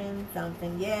fixing to win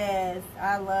something. Yes,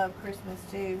 I love Christmas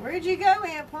too. Where'd you go,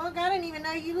 Aunt Punk? I didn't even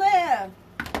know you left.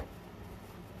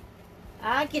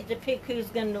 I get to pick who's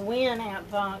going to win, Aunt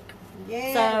Punk.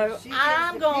 Yeah, So she gets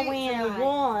I'm to going to pick win tonight.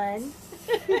 one.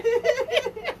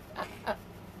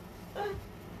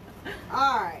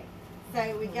 Alright,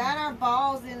 so we got our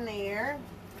balls in there.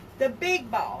 The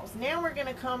big balls. Now we're going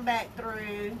to come back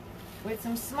through with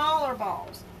some smaller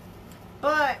balls.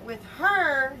 But with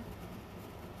her,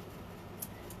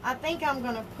 I think I'm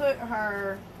going to put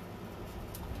her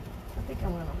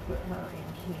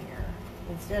in here.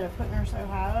 Instead of putting her so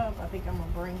high up, I think I'm going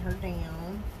to bring her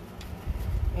down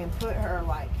and put her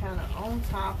like kind of on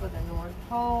top of the North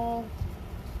Pole.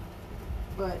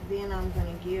 But then I'm going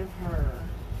to give her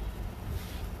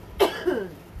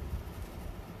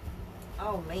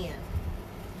oh man,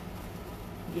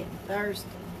 I'm getting thirsty.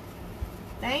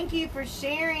 Thank you for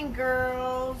sharing,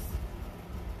 girls.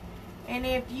 And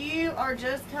if you are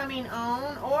just coming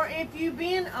on, or if you've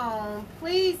been on,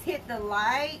 please hit the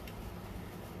like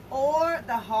or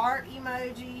the heart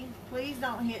emoji. Please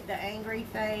don't hit the angry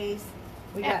face.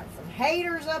 We got some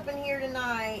haters up in here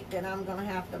tonight that I'm going to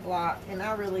have to block, and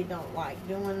I really don't like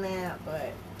doing that,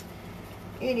 but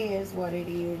it is what it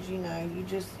is. You know, you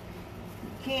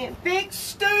can't fix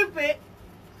stupid.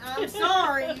 I'm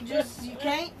sorry, you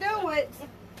can't do it.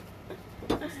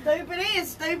 Stupid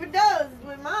is, stupid does,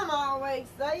 what Mama always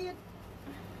said.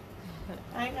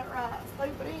 Ain't that right?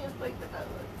 Stupid is, stupid does.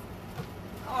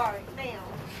 Alright, now,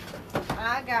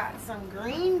 I got some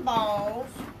green balls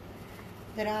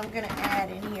that I'm going to add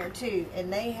in here too.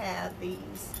 And they have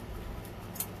these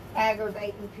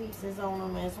aggravating pieces on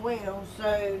them as well.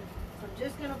 So I'm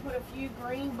just going to put a few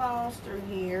green balls through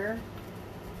here.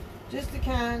 Just to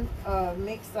kind of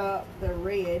mix up the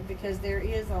red, because there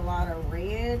is a lot of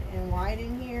red and white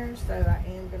in here. So I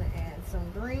am going to add some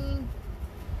green.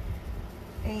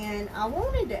 And I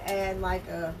wanted to add like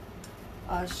a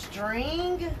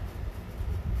string.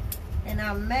 And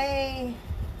I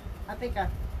think I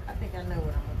know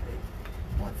what I'm going to do.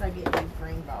 Once I get these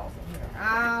green balls in here,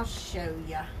 I'll show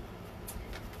you.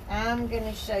 I'm going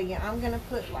to show you. I'm going to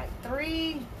put like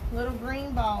 3 little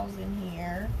green balls in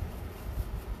here.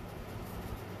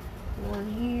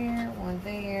 One here, one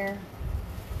there,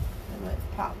 and let's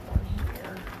pop one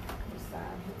here,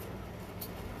 beside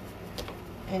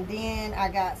here. And then I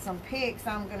got some picks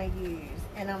I'm going to use.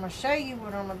 And I'm going to show you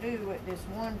what I'm going to do with this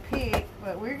one pick.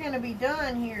 But we're going to be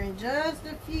done here in just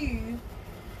a few.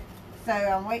 So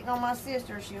I'm waiting on my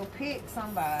sister. She'll pick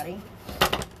somebody.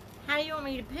 How do you want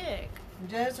me to pick?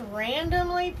 Just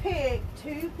randomly pick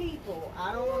 2 people.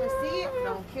 I don't want to see it,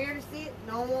 don't care to see it,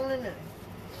 don't want to know.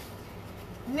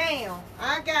 Now,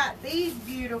 I got these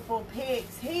beautiful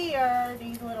picks here.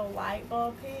 These little light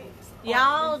bulb picks.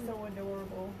 Y'all, so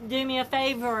adorable. Do me a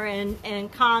favor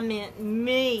and comment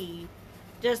me.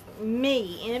 Just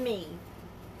me, M-E.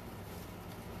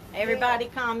 Everybody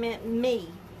comment me.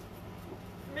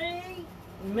 Me.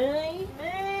 Me.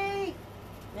 Me.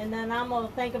 And then I'm going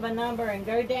to think of a number and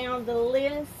go down the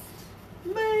list.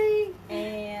 Me.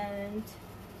 And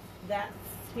that's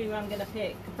who I'm going to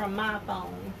pick from my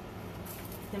phone.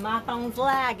 And my phone's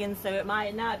lagging, so it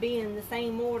might not be in the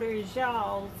same order as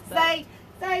y'all's. Say,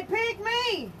 pick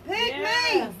me. Pick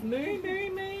me.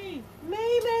 Me.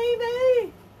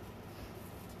 Me.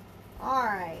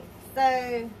 Alright, so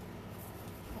I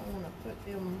want to put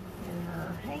them in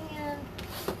her hand.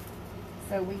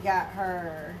 So we got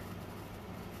her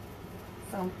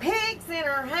some picks in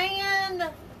her hand.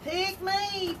 Pick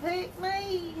me.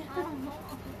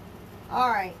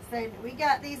 Alright, so we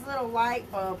got these little light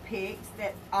bulb picks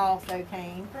that also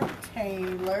came from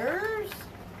Taylor's.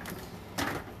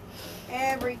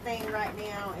 Everything right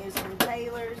now is from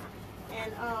Taylor's.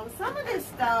 And some of this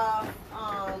stuff,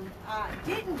 I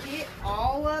didn't get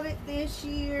all of it this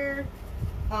year.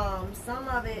 Some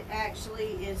of it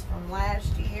actually is from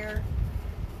last year.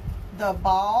 The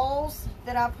balls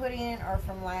that I put in are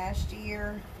from last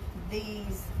year.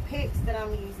 These picks that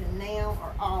I'm using now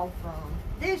are all from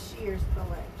this year's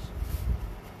collection.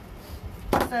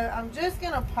 So I'm just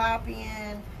going to pop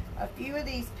in a few of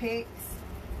these picks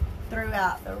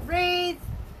throughout the wreath.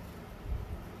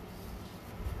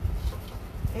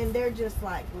 And they're just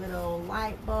like little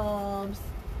light bulbs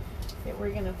that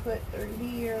we're going to put through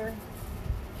here.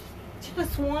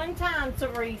 Just one time,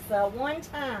 Teresa. One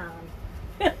time.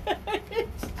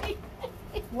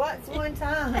 What's one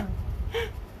time?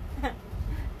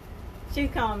 She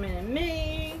commented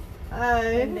me. Oh.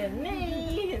 And then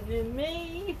me. And then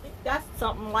me. That's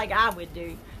something like I would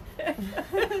do.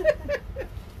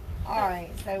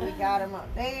 Alright, so we got them up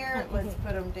there. Let's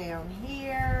put them down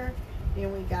here.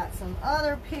 Then we got some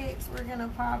other picks we're gonna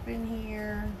pop in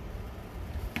here.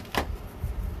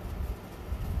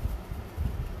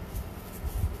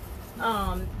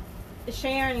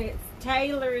 Sharon, it's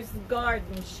Taylor's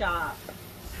Garden Shop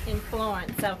in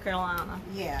Florence, South Carolina.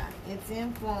 Yeah, it's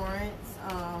in Florence.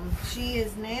 She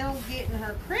is now getting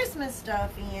her Christmas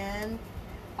stuff in.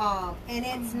 And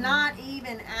it's not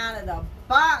even out of the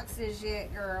boxes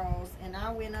yet, girls. And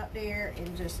I went up there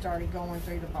and just started going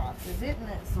through the boxes. Isn't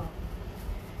that something?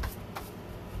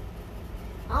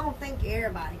 I don't think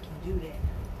everybody can do that.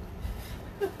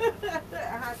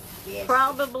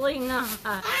 Probably not.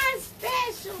 I'm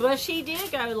special. Well, she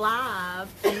did go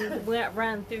live and went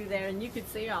run through there, and you could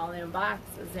see all them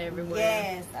boxes everywhere.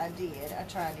 Yes, I did. I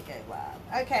tried to go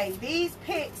live. Okay, these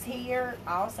picks here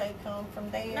also come from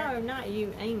there. No, not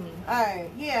you, Amy. Oh,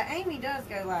 yeah, Amy does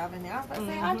go live in there. I was about to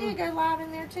say, I did go live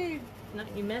in there too. No,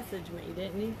 you messaged me,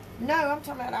 didn't you? No, I'm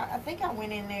talking about, I think I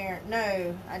went in there.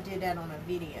 No, I did that on a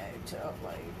video to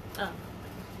upload. Oh.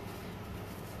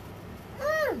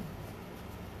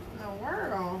 The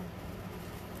world.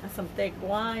 That's some thick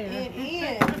wire. It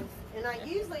is. And I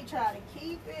usually try to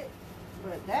keep it,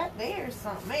 but that there's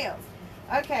something else.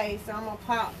 Okay, so I'm going to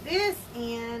pop this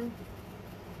in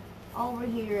over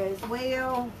here as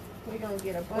well. We're going to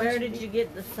get a bunch Where did you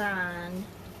get the sign?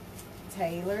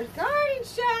 Taylor's Garden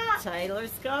Shop.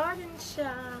 Taylor's Garden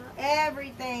Shop.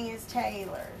 Everything is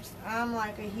Taylor's. I'm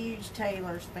like a huge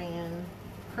Taylor's fan.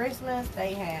 Christmas,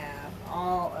 they have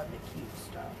all of the cute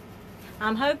stuff.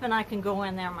 I'm hoping I can go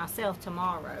in there myself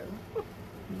tomorrow.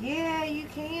 Yeah, you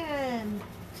can.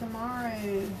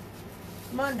 Tomorrow.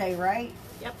 Monday, right?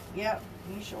 Yep. Yep,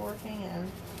 you sure can.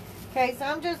 Okay, so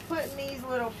I'm just putting these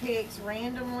little picks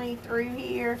randomly through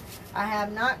here. I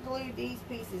have not glued these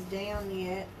pieces down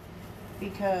yet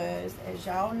because, as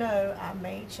y'all know, I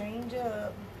may change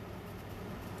up.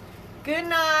 Good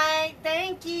night.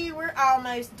 Thank you. We're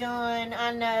almost done.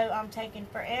 I know I'm taking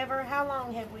forever. How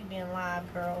long have we been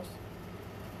live, girls?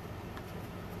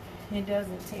 It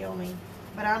doesn't tell me,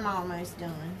 but I'm almost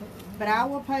done. But I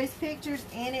will post pictures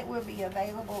and it will be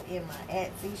available in my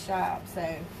Etsy shop.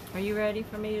 So, Are you ready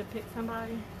for me to pick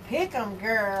somebody? pick them,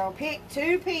 girl. Pick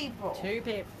 2 people. 2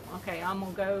 people. Okay, I'm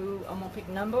gonna pick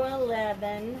number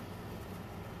 11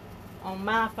 on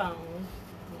my phone.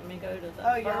 Let me go to the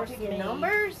Oh, y'all first picking me.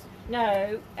 numbers?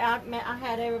 No, I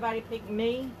had everybody pick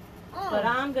me, Oh. but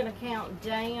I'm gonna count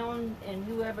down, and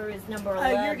whoever is number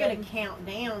 11. Oh, you're going to count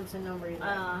down to number 11.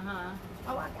 Uh-huh.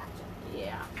 Oh, I got you.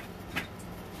 Yeah.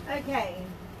 Okay.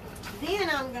 Then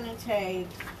I'm going to take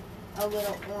a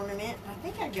little ornament. I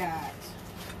think I got...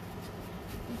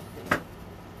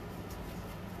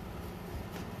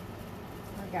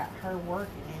 I got her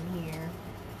working in here.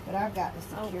 But I've got to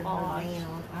secure her gosh.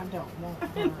 down. I don't want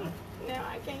her. Now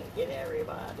I can't get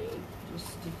everybody. Just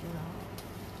stick it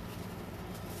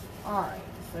on. Alright,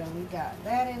 so we got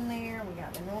that in there. We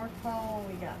got the North Pole.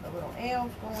 We got the little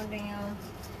elf going down.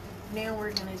 Now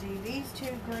we're going to do these 2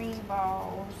 green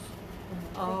balls.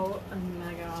 Oh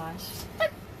my gosh.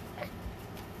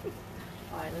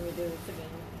 Alright, let me do this again.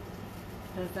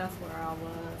 Because that's where I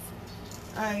was.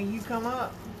 Oh, you come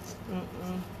up.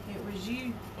 Mm-mm. It was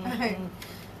you. Mm-mm.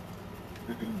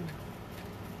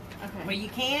 Okay. Well, you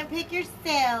can pick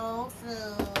yourself,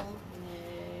 so No.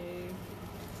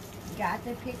 you got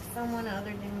to pick someone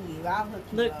other than you. I'll hook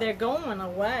you Look, up. they're going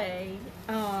away.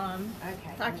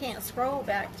 Okay. I can't scroll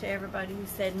back to everybody who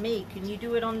said me. Can you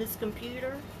do it on this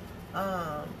computer?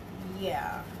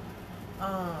 Yeah.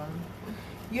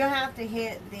 You'll have to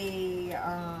hit the,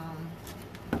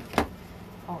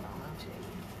 hold on, I'll tell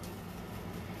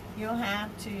you. You'll have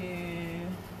to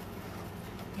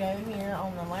go here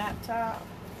on the laptop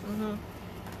Mm-hmm.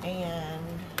 and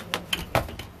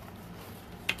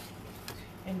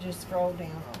just scroll down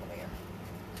over there.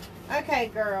 Okay,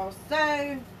 girls, so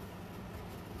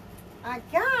I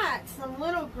got some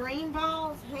little green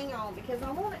balls. Hang on, because I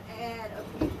want to add a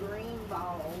few green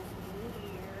balls in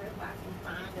here if I can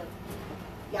find them.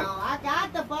 Y'all, I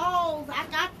got the balls. I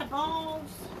got the balls.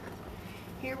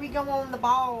 Here we go on the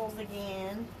balls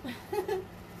again.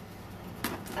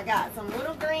 I got some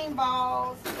little green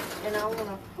balls, and I want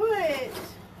to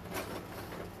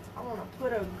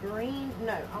put a green,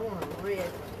 no, I want a red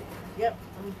one. Yep,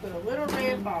 I'm going to put a little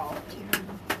red ball here.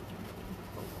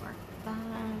 4, 5.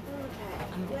 I'm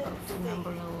Okay, up to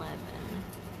number 11.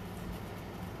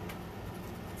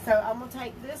 So I'm going to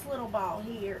take this little ball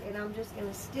here, and I'm just going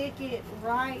to stick it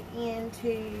right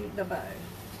into the bow.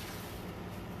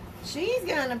 She's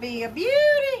going to be a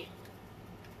beauty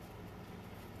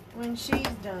when she's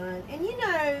done. And you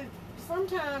know,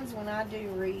 sometimes when I do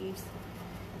wreaths,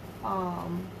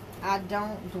 I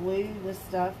don't glue the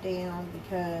stuff down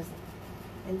because,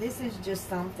 and this is just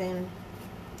something,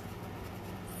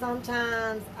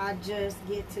 sometimes I just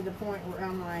get to the point where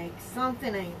I'm like,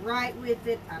 something ain't right with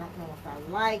it. I don't know if I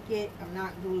like it. I'm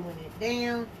not gluing it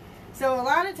down. So a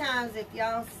lot of times if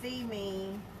y'all see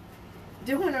me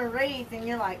doing a wreath and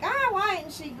you're like, ah, why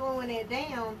isn't she gluing it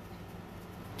down?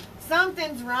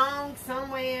 Something's wrong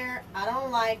somewhere. I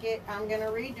don't like it. I'm going to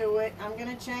redo it. I'm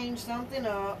going to change something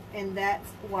up, and that's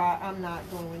why I'm not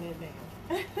gluing it down.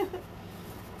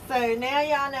 So now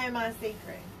y'all know my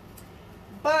secret.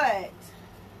 But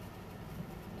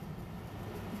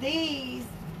these,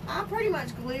 I pretty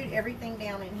much glued everything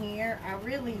down in here. I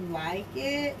really like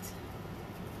it,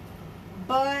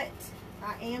 but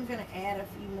I am going to add a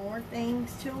few more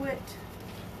things to it.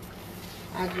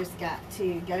 I just got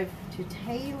to go to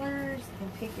Taylor's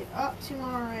and pick it up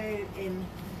tomorrow. And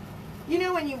you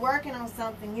know when you're working on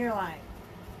something, you're like,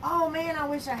 oh man, I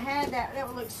wish I had that. That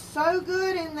would look so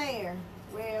good in there.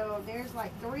 Well, there's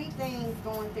like 3 things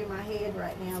going through my head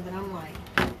right now that I'm like,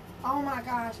 oh my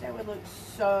gosh, that would look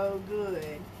so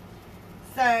good.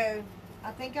 So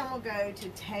I think I'm going to go to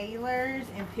Taylor's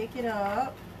and pick it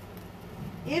up.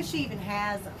 If she even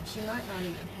has them. She might not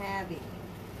even have it.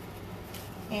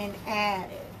 And add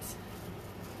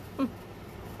it.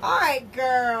 Alright,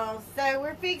 girls. So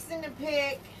we're fixing to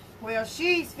pick. Well,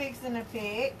 she's fixing to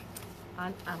pick.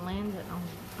 I landed on.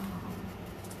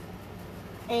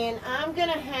 And I'm going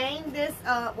to hang this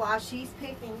up while she's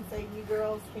picking so you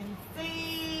girls can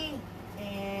see.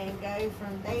 And go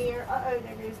from there. Uh-oh,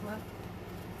 there goes my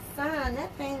sign.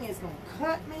 That thing is going to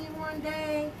cut me one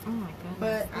day. Oh my goodness.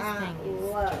 But this I thing is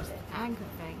love just it.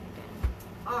 aggravating.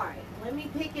 Alright, let me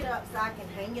pick it up so I can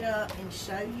hang it up and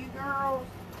show you girls.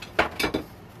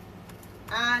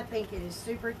 I think it is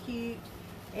super cute.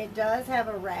 It does have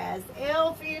a Raz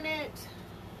elf in it.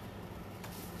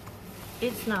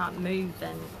 It's not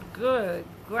moving. Good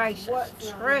gracious.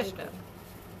 What's not Trista. moving?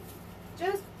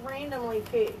 Just randomly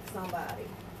pick somebody.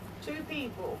 2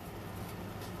 people.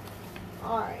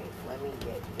 Alright, let me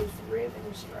get this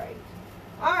ribbon straight.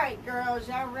 Alright girls,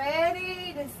 y'all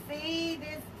ready to see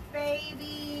this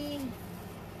baby?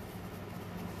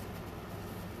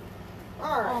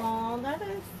 Alright. Oh, that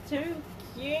is too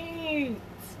cute.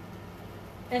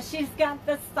 And she's got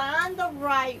the sign the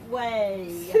right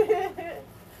way.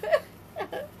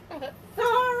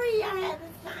 Sorry, I had to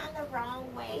sign the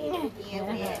wrong way to begin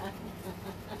with.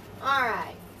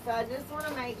 Alright, so I just want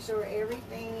to make sure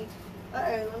everything.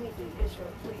 Let me do this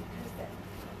real quick.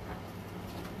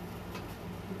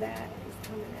 That is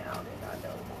coming out and I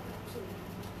don't want it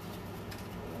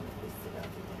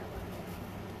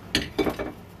to.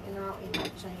 And I'll end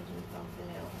up changing something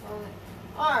else on it.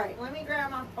 Alright, let me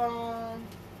grab my phone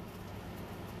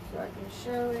so I can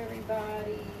show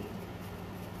everybody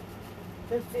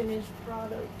the finished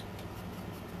product.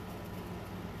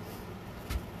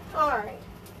 Alright.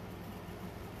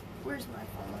 Where's my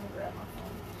phone? Let me grab my phone.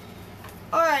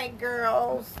 Alright,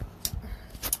 girls.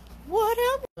 What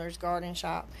up? There's Garden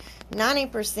Shop.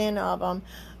 90% of them.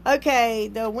 Okay,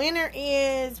 the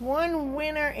one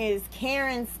winner is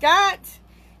Karen Scott.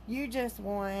 You just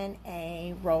won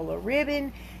a roll of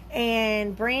ribbon.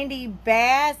 And Brandy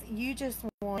Bass, you just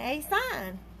won a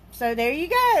sign. So there you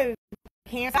go.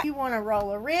 Karen Scott, you won a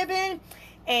roll of ribbon.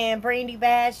 And Brandy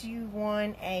Bass, you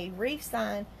won a wreath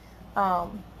sign.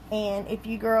 And if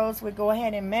you girls would go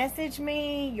ahead and message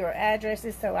me your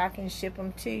addresses so I can ship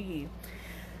them to you.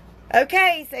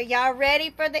 Okay, so y'all ready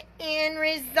for the end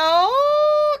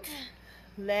result?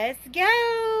 Let's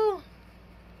go.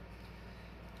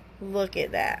 Look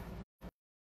at that.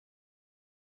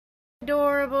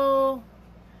 Adorable.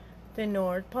 The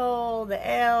North Pole, the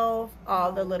elf,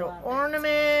 all the little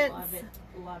ornaments. Love it,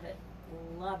 love it,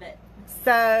 love it.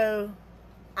 So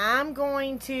I'm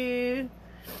going to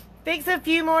fix a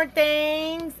few more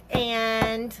things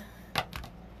and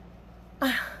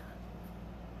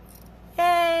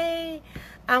yay!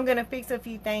 I'm going to fix a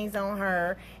few things on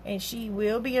her, and she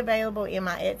will be available in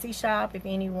my Etsy shop if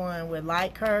anyone would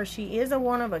like her. She is a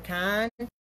one-of-a-kind. I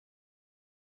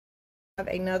have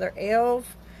another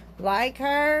elf like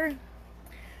her.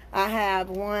 I have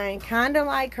one kind of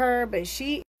like her, but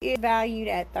she is valued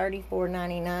at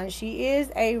 $34.99. She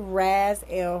is a Raz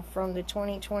elf from the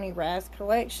 2020 Raz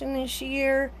collection this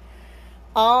year.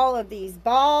 All of these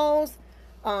balls,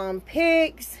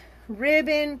 picks,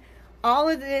 ribbon, all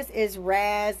of this is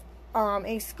Raz,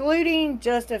 excluding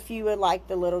just a few of like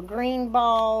the little green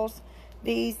balls.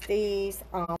 These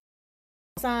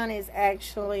sign is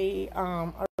actually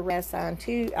a Raz sign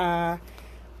too.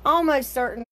 Almost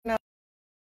certain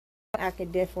I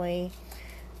could definitely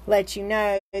let you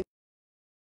know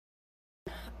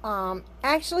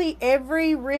Actually,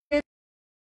 every rib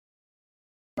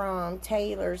from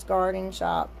Taylor's Garden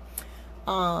Shop,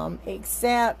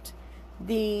 except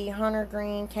the Hunter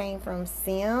Green came from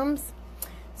Sims.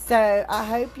 So I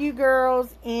hope you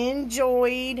girls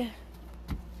enjoyed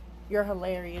your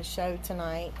hilarious show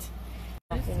tonight.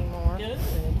 Not anymore. Good.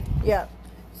 Yep.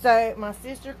 So my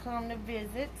sister come to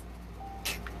visit.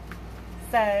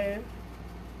 So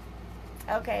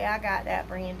okay, I got that,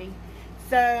 Brandy.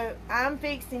 So I'm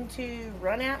fixing to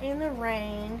run out in the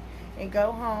rain and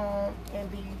go home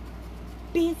and be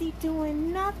busy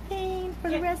doing nothing for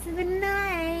the rest of the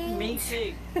night. Me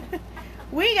too.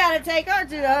 We gotta take her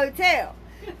to the hotel.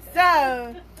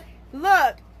 So,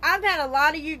 look, I've had a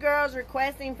lot of you girls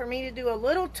requesting for me to do a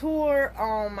little tour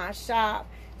on my shop.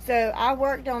 So, I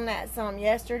worked on that some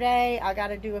yesterday. I got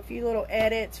to do a few little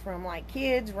edits from, like,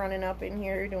 kids running up in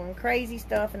here doing crazy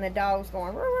stuff and the dogs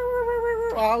going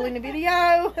all in the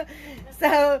video.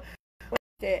 So,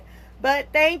 that's it. But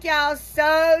thank y'all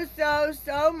so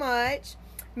much.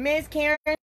 Miss Karen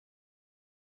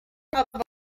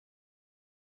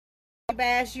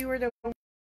Bash, you were the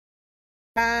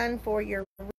one for your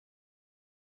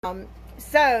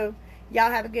so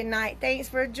y'all have a good night. Thanks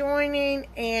for joining,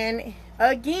 and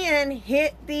again,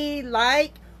 hit the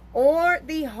like or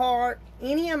the heart,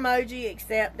 any emoji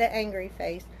except the angry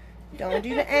face. Don't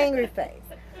do the angry face.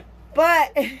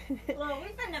 But Well, we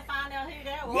finna find out who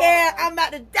that was. yeah, I'm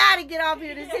about to die to get off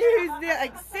here to see who's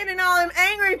like sending all them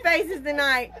angry faces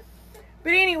tonight.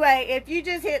 But anyway, if you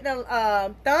just hit the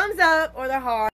thumbs up or the heart.